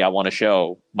TV, I want to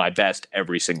show my best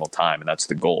every single time. And that's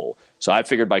the goal. So I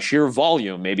figured by sheer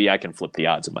volume, maybe I can flip the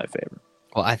odds in my favor.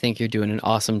 Well, I think you're doing an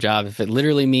awesome job. If it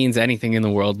literally means anything in the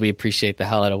world, we appreciate the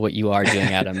hell out of what you are doing,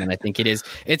 Adam. And I think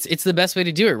it's the best way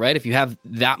to do it, right? If you have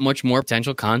that much more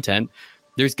potential content,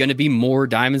 there's going to be more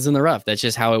diamonds in the rough. That's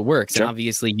just how it works. Sure. And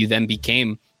obviously you then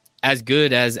became as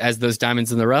good as those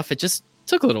diamonds in the rough. It just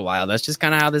took a little while. That's just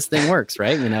kind of how this thing works,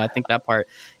 right? I think that part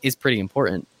is pretty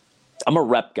important. I'm a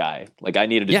rep guy. Like I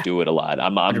needed to do it a lot.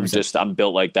 I'm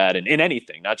built like that in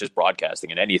anything, not just broadcasting,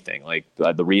 in anything. Like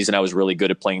the reason I was really good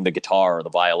at playing the guitar or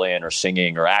the violin or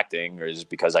singing or acting is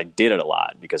because I did it a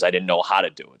lot, because I didn't know how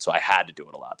to do it. So I had to do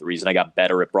it a lot. The reason I got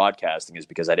better at broadcasting is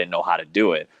because I didn't know how to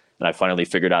do it. And I finally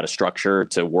figured out a structure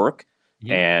to work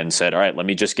and said, all right, let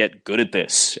me just get good at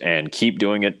this and keep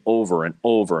doing it over and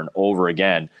over and over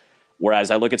again. Whereas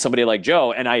I look at somebody like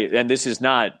Joe, and this is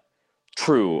not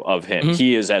true of him.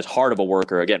 He is as hard of a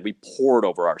worker. Again, we poured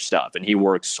over our stuff, and he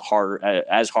works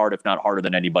as hard, if not harder,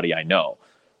 than anybody I know.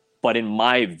 But in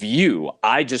my view,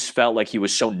 I just felt like he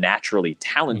was so naturally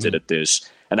talented at this,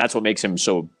 and that's what makes him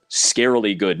so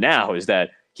scarily good now, is that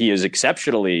he is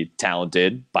exceptionally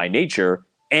talented by nature,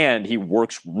 and he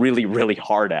works really, really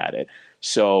hard at it.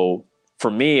 So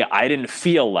for me, I didn't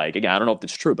feel like, again, I don't know if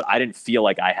it's true, but I didn't feel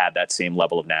like I had that same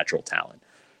level of natural talent.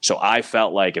 So I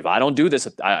felt like if I don't do this,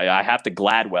 I have to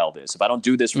Gladwell this. If I don't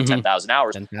do this for 10,000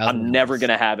 hours, I'm never going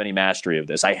to have any mastery of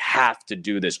this. I have to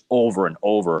do this over and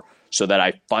over so that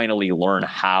I finally learn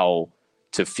how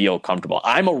to feel comfortable.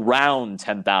 I'm around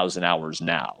 10,000 hours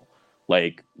now.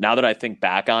 Like now that I think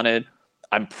back on it,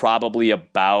 I'm probably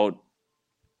about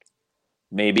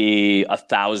maybe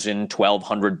 1,000,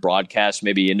 1,200 broadcasts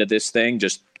maybe into this thing,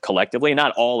 just collectively,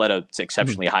 not all at an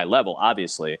exceptionally high level,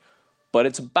 obviously, but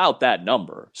it's about that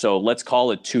number. So let's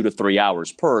call it 2 to 3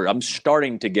 hours per. I'm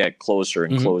starting to get closer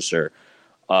and closer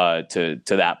to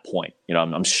that point.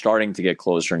 I'm starting to get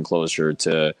closer and closer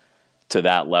to to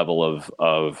that level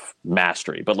of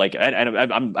mastery. But like, and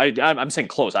I'm saying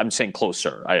close. I'm saying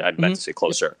closer. I meant to say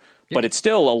closer. Yeah. But it's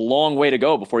still a long way to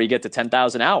go before you get to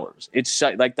 10,000 hours. It's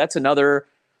like that's another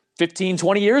 15,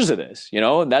 20 years of this,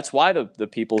 and that's why the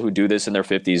people who do this in their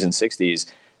 50s and 60s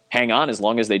hang on as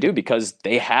long as they do, because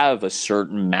they have a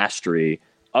certain mastery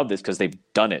of this because they've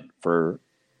done it for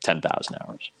 10,000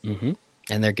 hours. Mm-hmm.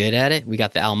 And they're good at it. We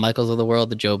got the Al Michaels of the world,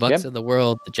 the Joe Bucks of the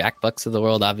world, the Jack Bucks of the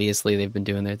world. Obviously, they've been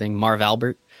doing their thing. Marv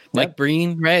Albert, Mike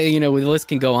Breen, right? The list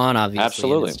can go on, obviously.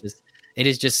 Absolutely. It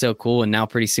is just so cool. And now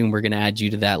pretty soon we're going to add you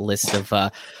to that list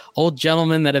of old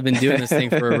gentlemen that have been doing this thing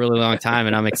for a really long time.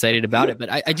 And I'm excited about it. But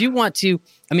I do want to,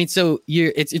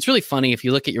 it's really funny. If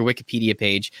you look at your Wikipedia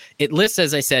page, it lists,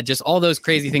 as I said, just all those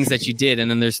crazy things that you did. And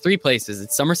then there's 3 places.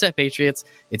 It's Somerset Patriots,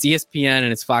 it's ESPN,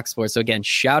 and it's Fox Sports. So again,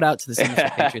 shout out to the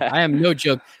Somerset Patriots. I am no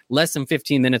joke, less than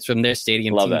 15 minutes from their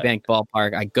stadium, TD Bank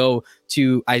Ballpark.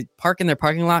 I park in their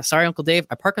parking lot. Sorry, Uncle Dave.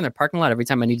 I park in their parking lot every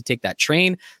time I need to take that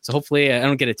train. So hopefully I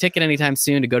don't get a ticket anytime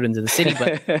soon to go into the city.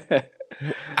 But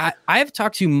I have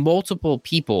talked to multiple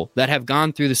people that have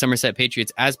gone through the Somerset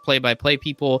Patriots as play-by-play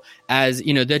people, as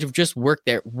that have just worked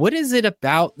there. What is it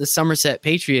about the Somerset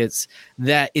Patriots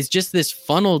that is just this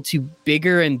funnel to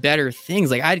bigger and better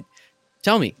things?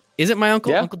 Tell me, is it my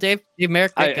uncle, Uncle Dave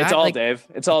Merrick? It's all Dave.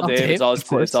 It's all Dave.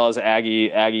 It's all his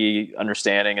Aggie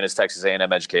understanding and his Texas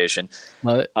A&M education.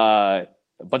 A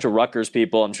bunch of Rutgers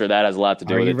people. I'm sure that has a lot to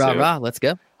do with it too. Let's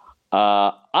go.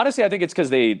 Honestly, I think it's because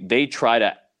they try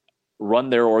to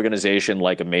run their organization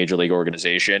like a major league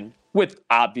organization with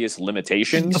obvious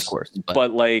limitations, of course. But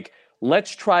like,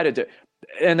 let's try to do,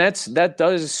 and that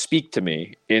does speak to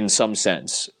me in some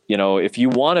sense. If you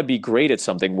want to be great at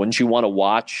something, wouldn't you want to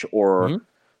watch or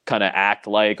kind of act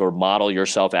like or model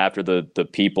yourself after the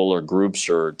people or groups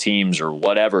or teams or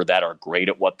whatever that are great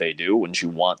at what they do? Wouldn't you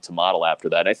want to model after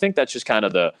that? I think that's just kind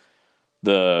of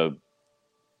the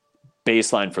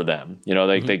baseline for them.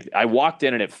 I walked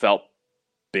in and it felt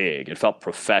big. It felt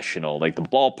professional. Like the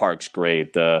ballpark's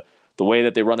great. The way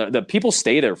that they run the people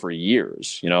stay there for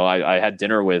years. I had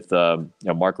dinner with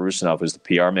Mark Rusinoff, who's the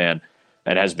PR man,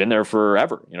 and has been there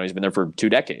forever. He's been there for 2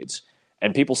 decades.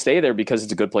 And people stay there because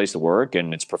it's a good place to work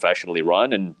and it's professionally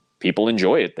run and people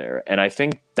enjoy it there. And I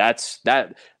think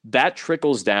that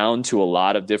trickles down to a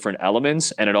lot of different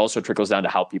elements, and it also trickles down to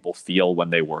how people feel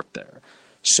when they work there.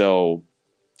 So,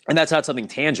 and that's not something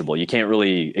tangible. You can't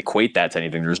really equate that to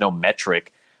anything. There's no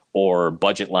metric or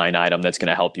budget line item that's going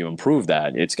to help you improve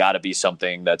that. It's got to be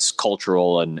something that's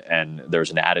cultural and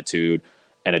there's an attitude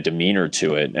and a demeanor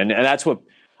to it. And that's what,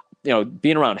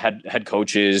 being around head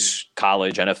coaches,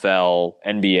 college, NFL,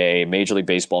 NBA, Major League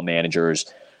Baseball managers,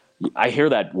 I hear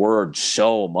that word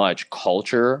so much,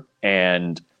 culture,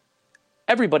 and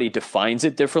everybody defines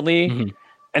it differently. Mm-hmm.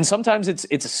 And sometimes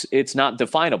it's not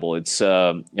definable. It's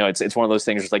it's one of those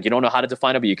things. It's like you don't know how to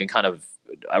define it, but you can kind of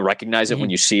recognize it when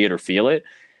you see it or feel it.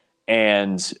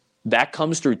 And that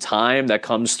comes through time. That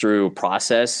comes through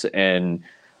process. And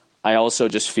I also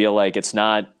just feel like it's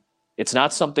not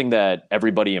something that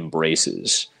everybody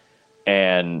embraces.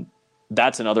 And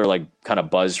that's another like kind of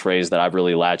buzz phrase that I've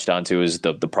really latched onto is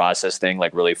the process thing,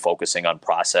 like really focusing on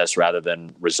process rather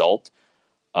than result.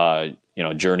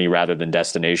 Journey rather than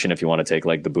destination. If you want to take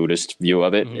like the Buddhist view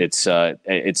of it,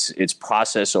 it's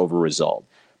process over result,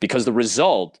 because the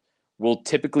result will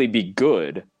typically be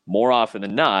good more often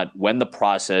than not when the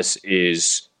process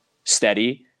is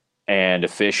steady and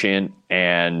efficient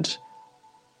and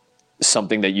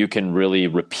something that you can really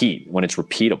repeat when it's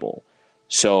repeatable.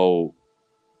 So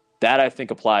that I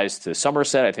think applies to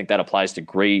Somerset. I think that applies to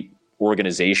great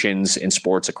organizations in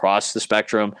sports across the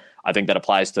spectrum. I think that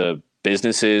applies to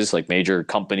businesses like major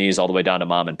companies all the way down to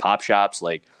mom and pop shops.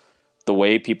 Like the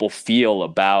way people feel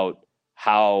about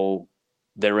how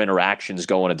their interactions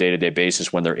go on a day-to-day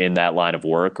basis when they're in that line of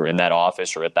work or in that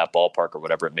office or at that ballpark or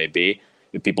whatever it may be.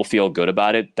 If people feel good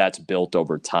about it, that's built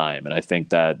over time. And I think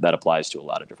that applies to a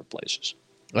lot of different places.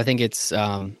 I think it's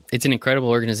an incredible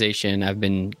organization. I've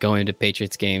been going to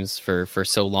Patriots games for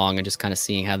so long and just kind of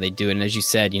seeing how they do it. And as you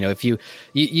said, if you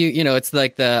it's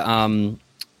like the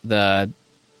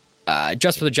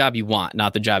just for the job you want,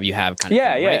 not the job you have kind of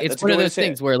thing, right? It's one of those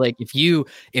things where like if you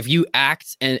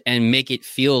act and make it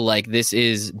feel like this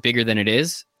is bigger than it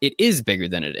is bigger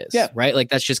than it is. Yeah. Right. Like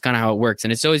that's just kind of how it works.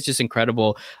 And it's always just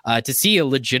incredible to see a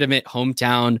legitimate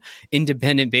hometown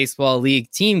independent baseball league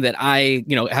team that I,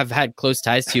 have had close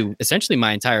ties to essentially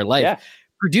my entire life.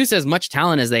 Produce as much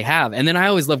talent as they have. And then I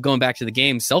always love going back to the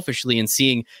game selfishly and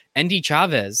seeing Endy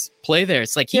Chavez play there.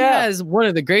 It's like he has one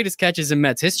of the greatest catches in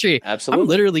Mets history. Absolutely. I'm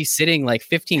literally sitting like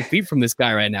 15 feet from this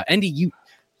guy right now. Endy,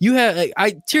 you have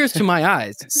tears to my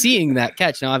eyes seeing that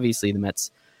catch. Now, obviously, the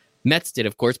Mets did,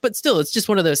 of course, but still, it's just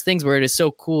one of those things where it is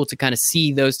so cool to kind of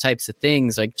see those types of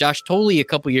things. Like Josh Tolley a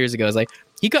couple years ago is like,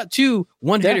 he got 2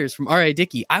 one-hitters from R.A.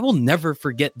 Dickey. I will never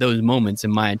forget those moments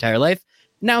in my entire life.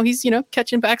 Now he's,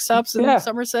 catching backstops in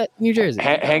Somerset, New Jersey.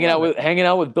 Hanging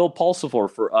out with Bill Pulsifer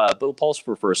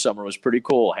for a summer was pretty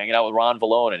cool. Hanging out with Ron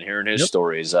Vallone and hearing his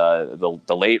stories. The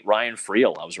late Ryan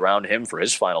Friel, I was around him for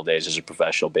his final days as a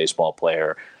professional baseball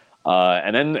player.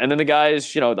 And then the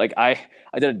guys, I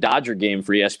did a Dodger game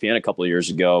for ESPN a couple of years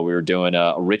ago. We were doing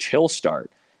a Rich Hill start,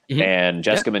 and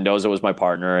Jessica Mendoza was my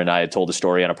partner, and I had told a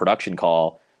story on a production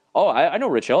call. Oh, I know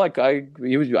Rich Hill. I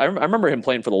remember him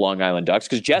playing for the Long Island Ducks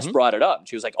because Jess brought it up. And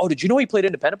she was like, "Oh, did you know he played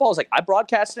independent ball?" I was like, "I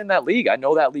broadcasted in that league. I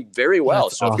know that league very well."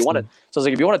 That's so awesome.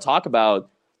 if you want to talk about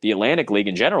the Atlantic League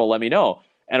in general, let me know.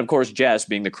 And of course, Jess,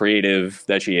 being the creative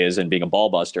that she is and being a ball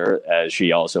buster as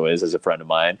she also is as a friend of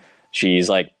mine, she's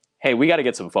like, "Hey, we got to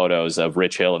get some photos of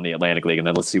Rich Hill in the Atlantic League, and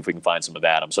then let's see if we can find some of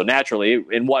Adam." So naturally,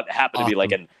 in what happened to be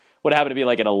like an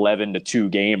 11-2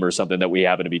 game or something that we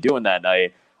happened to be doing that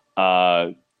night,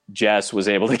 Jess was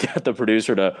able to get the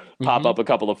producer to pop up a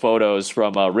couple of photos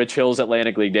from Rich Hill's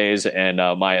Atlantic League days and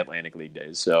my Atlantic League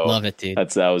days. So love it, dude.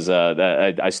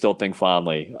 I still think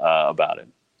fondly about it.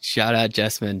 Shout out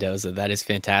Jess Mendoza. That is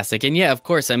fantastic. And yeah, of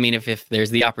course, I mean, if there's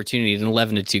the opportunity in an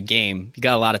 11-2 game, you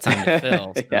got a lot of time to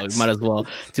fill. So Yes. You might as well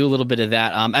do a little bit of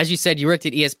that. As you said, you worked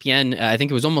at ESPN. I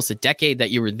think it was almost a decade that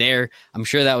you were there. I'm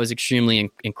sure that was extremely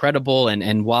incredible.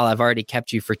 And while I've already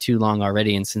kept you for too long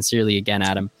already, and sincerely again,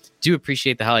 Adam, do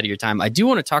appreciate the highlight of your time. I do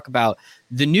want to talk about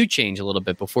the new change a little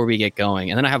bit before we get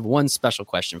going. And then I have one special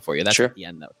question for you. That's at the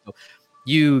end, though. So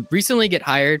you recently get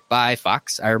hired by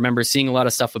Fox. I remember seeing a lot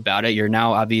of stuff about it. You're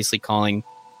now obviously calling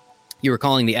the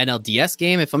NLDS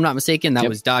game, if I'm not mistaken. That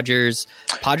was Dodgers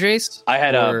Padres. I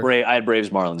had Braves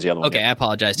Marlins. The other one. Okay, I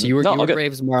apologize. So you were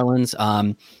Braves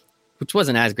Marlins, which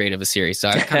wasn't as great of a series. So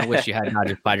I kind of wish you had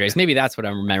Dodgers Padres. Maybe that's what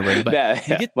I'm remembering. But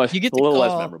you get a little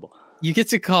less memorable. You get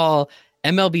to call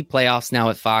MLB playoffs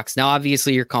now at Fox. Now,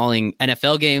 obviously, you're calling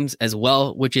NFL games as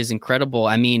well, which is incredible.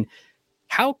 I mean,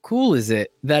 how cool is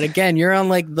it that, again, you're on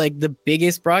like the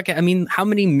biggest broadcast? I mean, how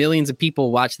many millions of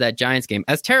people watched that Giants game?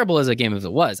 As terrible as a game as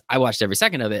it was, I watched every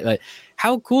second of it. But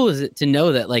how cool is it to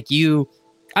know that, like, you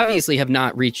obviously have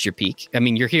not reached your peak? I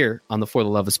mean, you're here on the For the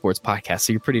Love of Sports podcast,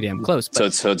 so you're pretty damn close.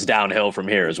 But, so it's downhill from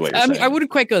here, is what you're saying. I wouldn't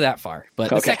quite go that far,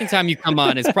 but the second time you come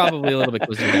on is probably a little bit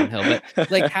closer to downhill. But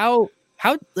like, how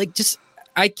like just.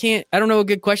 I don't know a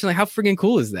good question. Like, how freaking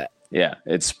cool is that? Yeah,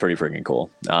 it's pretty freaking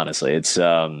cool. Honestly, it's,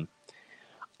 I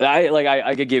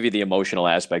could give you the emotional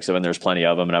aspects of it, and there's plenty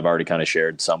of them. And I've already kind of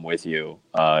shared some with you,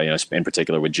 in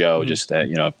particular with Joe, just that,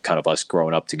 kind of us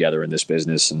growing up together in this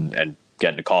business and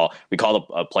getting to call. We called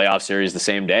a playoff series the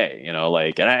same day,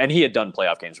 and he had done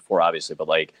playoff games before, obviously, but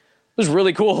like, it was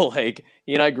really cool. Like,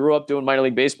 he and I grew up doing minor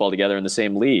league baseball together in the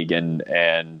same league, and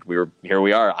here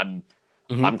we are.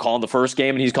 I'm calling the first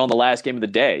game and he's calling the last game of the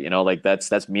day.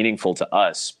 That's meaningful to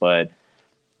us. But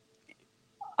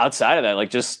outside of that, like,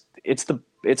 just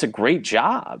it's a great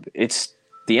job. It's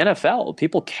the NFL.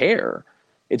 People care.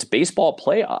 It's baseball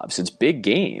playoffs. It's big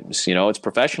games. It's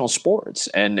professional sports,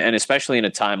 and especially in a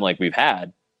time like we've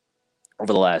had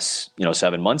over the last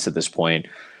 7 months at this point.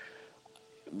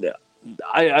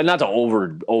 I not to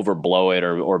overblow it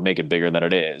or make it bigger than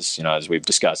it is. As we've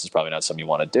discussed, it's probably not something you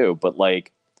want to do. But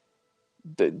like,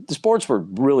 the sports were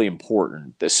really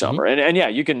important this summer. And yeah,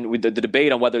 you can, the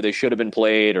debate on whether they should have been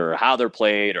played or how they're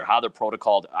played or how they're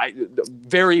protocoled,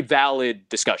 very valid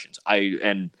discussions.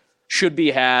 And should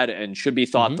be had and should be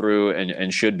thought through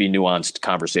and should be nuanced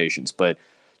conversations. But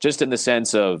just in the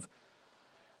sense of,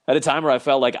 at a time where I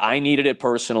felt like I needed it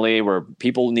personally, where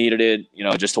people needed it,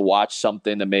 just to watch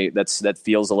something that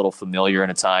feels a little familiar in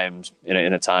a time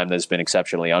that's been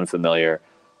exceptionally unfamiliar.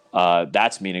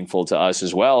 That's meaningful to us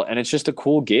as well, and it's just a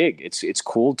cool gig. It's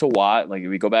cool to watch. Like,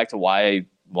 we go back to why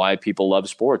people love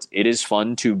sports. It is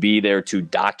fun to be there to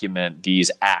document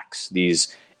these acts,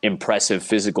 these impressive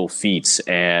physical feats,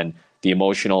 and the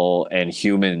emotional and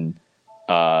human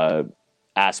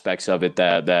aspects of it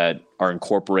that are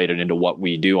incorporated into what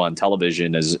we do on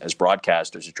television as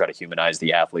broadcasters to try to humanize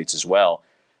the athletes as well.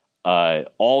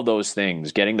 All those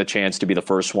things, getting the chance to be the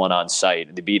first one on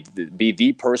site, to be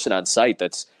the person on site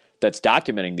that's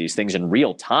documenting these things in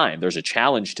real time. There's a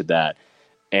challenge to that.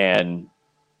 And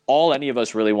all any of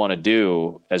us really want to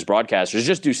do as broadcasters is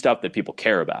just do stuff that people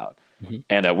care about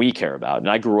and that we care about. And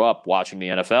I grew up watching the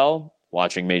NFL,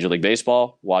 watching Major League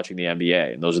Baseball, watching the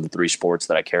NBA. And those are the three sports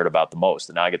that I cared about the most.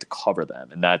 And now I get to cover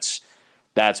them. And that's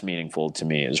meaningful to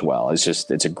me as well. It's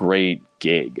a great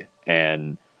gig.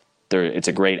 And it's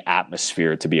a great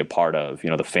atmosphere to be a part of.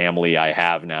 The family I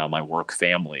have now, my work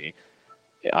family,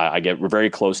 I get very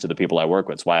close to the people I work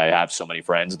with. It's why I have so many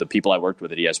friends. The people I worked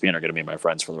with at ESPN are going to be my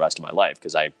friends for the rest of my life,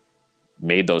 because I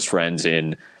made those friends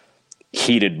in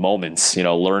heated moments,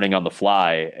 learning on the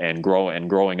fly and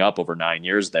growing up over 9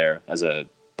 years there as a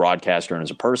broadcaster and as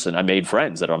a person. I made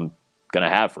friends that I'm going to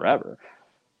have forever.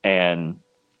 And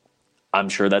I'm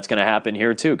sure that's going to happen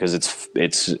here too, because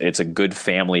it's a good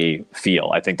family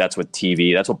feel. I think that's what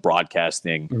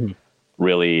broadcasting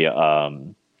really,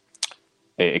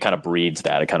 it kind of breeds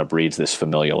that. It kind of breeds this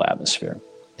familial atmosphere.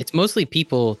 It's mostly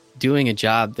people doing a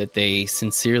job that they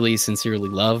sincerely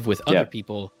love with other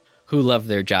people who love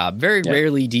their job. Very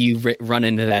rarely do you run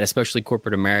into that, especially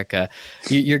corporate America.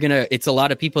 It's a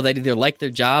lot of people that either like their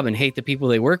job and hate the people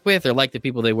they work with, or like the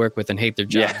people they work with and hate their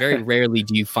job. Yeah. Very rarely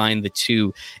do you find the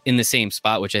two in the same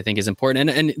spot, which I think is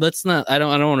important. And let's not, I don't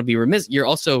want to be remiss.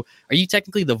 Are you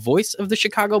technically the voice of the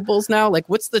Chicago Bulls now? Like,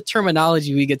 what's the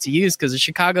terminology we get to use? Because a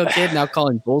Chicago kid now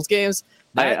calling Bulls games,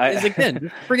 that is, again,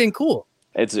 freaking cool.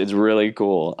 It's really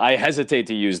cool. I hesitate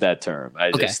to use that term.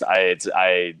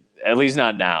 At least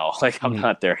not now. Like, I'm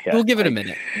not there yet. We'll give it a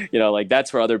minute.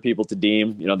 That's for other people to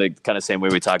deem. The kind of same way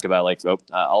we talked about,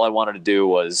 all I wanted to do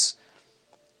was,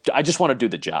 I just want to do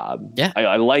the job. Yeah.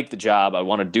 I like the job. I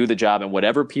want to do the job. And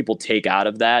whatever people take out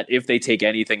of that, if they take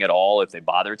anything at all, if they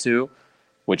bother to,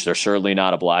 which they're certainly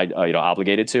not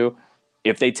obligated to,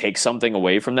 if they take something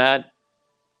away from that,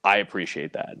 I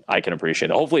appreciate that. I can appreciate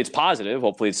it. Hopefully it's positive.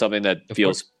 Hopefully it's something that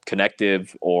feels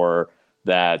connective, or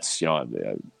that's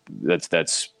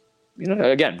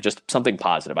again, just something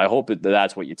positive. I hope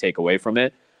that's what you take away from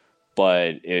it.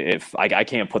 But if I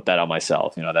can't put that on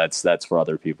myself, that's for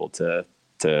other people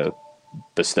to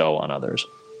bestow on others.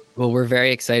 Well, we're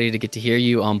very excited to get to hear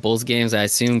you on Bulls games. I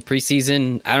assume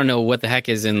preseason, I don't know what the heck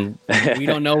is, and we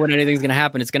don't know when anything's going to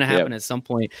happen. It's going to happen at some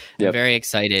point. I'm very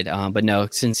excited. But no,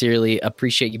 sincerely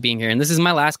appreciate you being here. And this is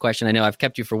my last question. I know I've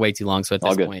kept you for way too long. So at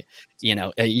this point,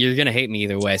 you're going to hate me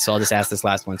either way. So I'll just ask this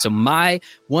last one. So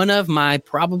one of my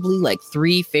probably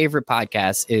 3 favorite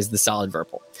podcasts is The Solid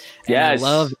Verbal. And I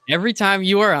love every time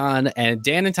you are on, and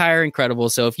Dan and Ty are incredible.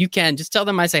 So if you can, just tell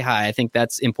them I say hi. I think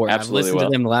that's important. Absolutely. I've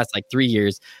listened to them the last 3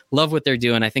 years. Love what they're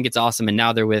doing. I think it's awesome. And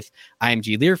now they're with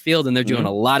IMG Learfield, and they're doing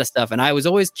a lot of stuff. And I was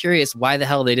always curious why the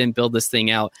hell they didn't build this thing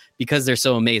out, because they're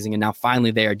so amazing. And now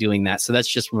finally they are doing that. So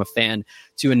that's just from a fan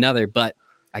to another. But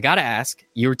I got to ask,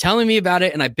 you were telling me about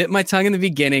it and I bit my tongue in the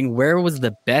beginning. Where was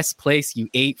the best place you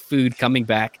ate food coming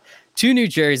back to New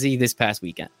Jersey this past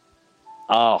weekend?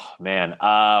 Oh, man.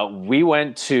 We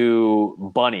went to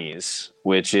Bunny's,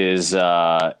 which is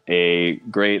a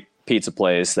great pizza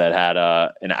place that had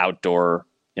an outdoor,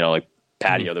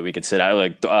 patio that we could sit at.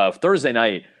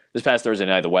 This past Thursday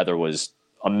night, the weather was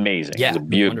amazing. Yeah, it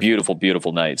was a beautiful,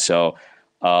 beautiful night. So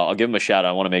I'll give them a shout out.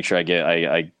 I want to make sure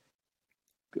I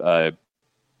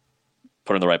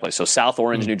put it in the right place. So South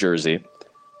Orange, New Jersey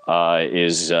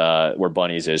is where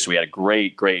Bunny's is. So we had a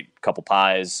great couple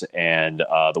pies, and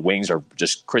the wings are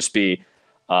just crispy,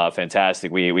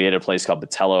 fantastic. We ate at a place called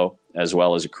Batello as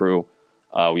well as a crew.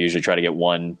 We usually try to get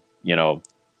one,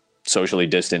 socially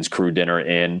distanced crew dinner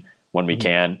in when we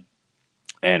can.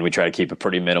 And we try to keep it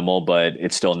pretty minimal, but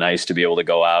it's still nice to be able to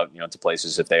go out, to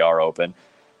places if they are open.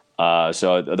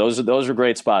 So those are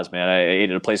great spots, man. I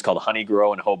ate at a place called Honey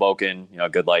Grow in Hoboken,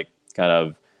 good, kind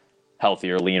of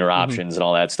healthier, leaner options and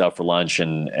all that stuff for lunch.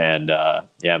 And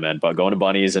yeah, man, but going to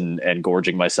Bunny's and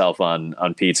gorging myself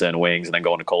on pizza and wings, and then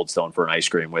going to Cold Stone for an ice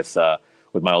cream with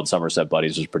my old Somerset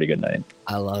buddies was a pretty good night.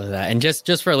 I love that. And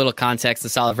just for a little context, The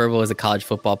Solid Verbal is a college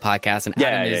football podcast. And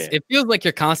Adam it feels like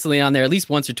you're constantly on there at least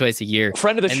once or twice a year.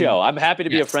 Friend of the show. I'm happy to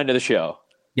be a friend of the show.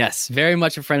 Yes, very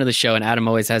much a friend of the show. And Adam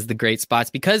always has the great spots,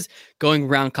 because going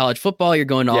around college football, you're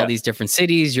going to all these different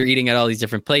cities, you're eating at all these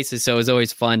different places. So it was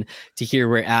always fun to hear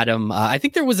where Adam, I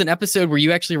think there was an episode where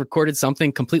you actually recorded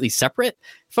something completely separate,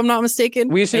 if I'm not mistaken.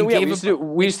 We used to do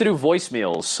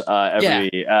voicemails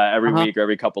every week or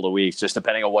every couple of weeks, just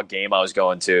depending on what game I was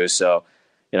going to. So,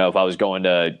 if I was going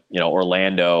to,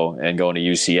 Orlando and going to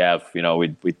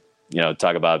UCF, we'd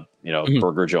talk about,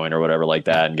 burger joint or whatever like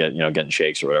that, and getting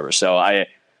shakes or whatever. So I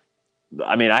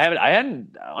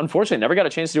hadn't unfortunately never got a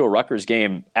chance to do a Rutgers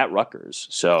game at Rutgers.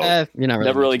 So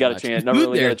never really got a chance. Never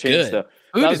really got a chance to.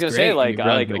 I was gonna say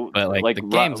the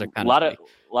games are kind of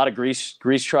a lot of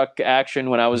grease truck action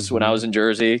when I was in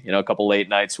Jersey. A couple late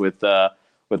nights with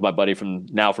my buddy from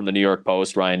the New York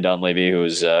Post, Ryan Dunleavy,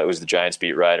 who's the Giants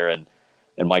beat writer, and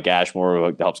Mike Ashmore,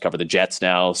 who helps cover the Jets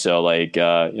now. So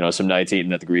some nights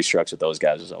eating at the grease trucks with those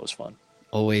guys was always fun.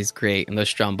 Always great. And those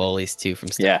Strombolis too from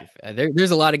Yeah. Stuff.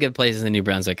 There's a lot of good places in New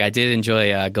Brunswick. I did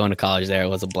enjoy going to college there. It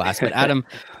was a blast. But Adam,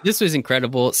 this was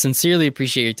incredible. Sincerely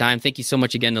appreciate your time. Thank you so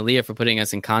much again to Leah for putting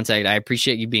us in contact. I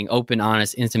appreciate you being open,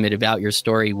 honest, intimate about your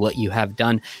story, what you have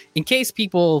done. In case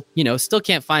people, still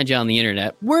can't find you on the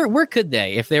internet, where could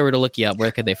they, if they were to look you up,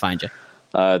 where could they find you?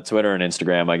 Twitter and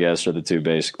Instagram, I guess, are the two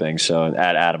basic things. So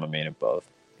at Adam Amin at both.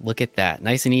 Look at that.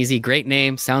 Nice and easy. Great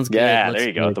name. Sounds good. Yeah, there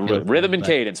you go. The rhythm and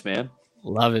cadence, man.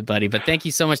 Love it, buddy. But thank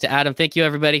you so much to Adam. Thank you,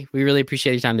 everybody. We really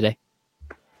appreciate your time today.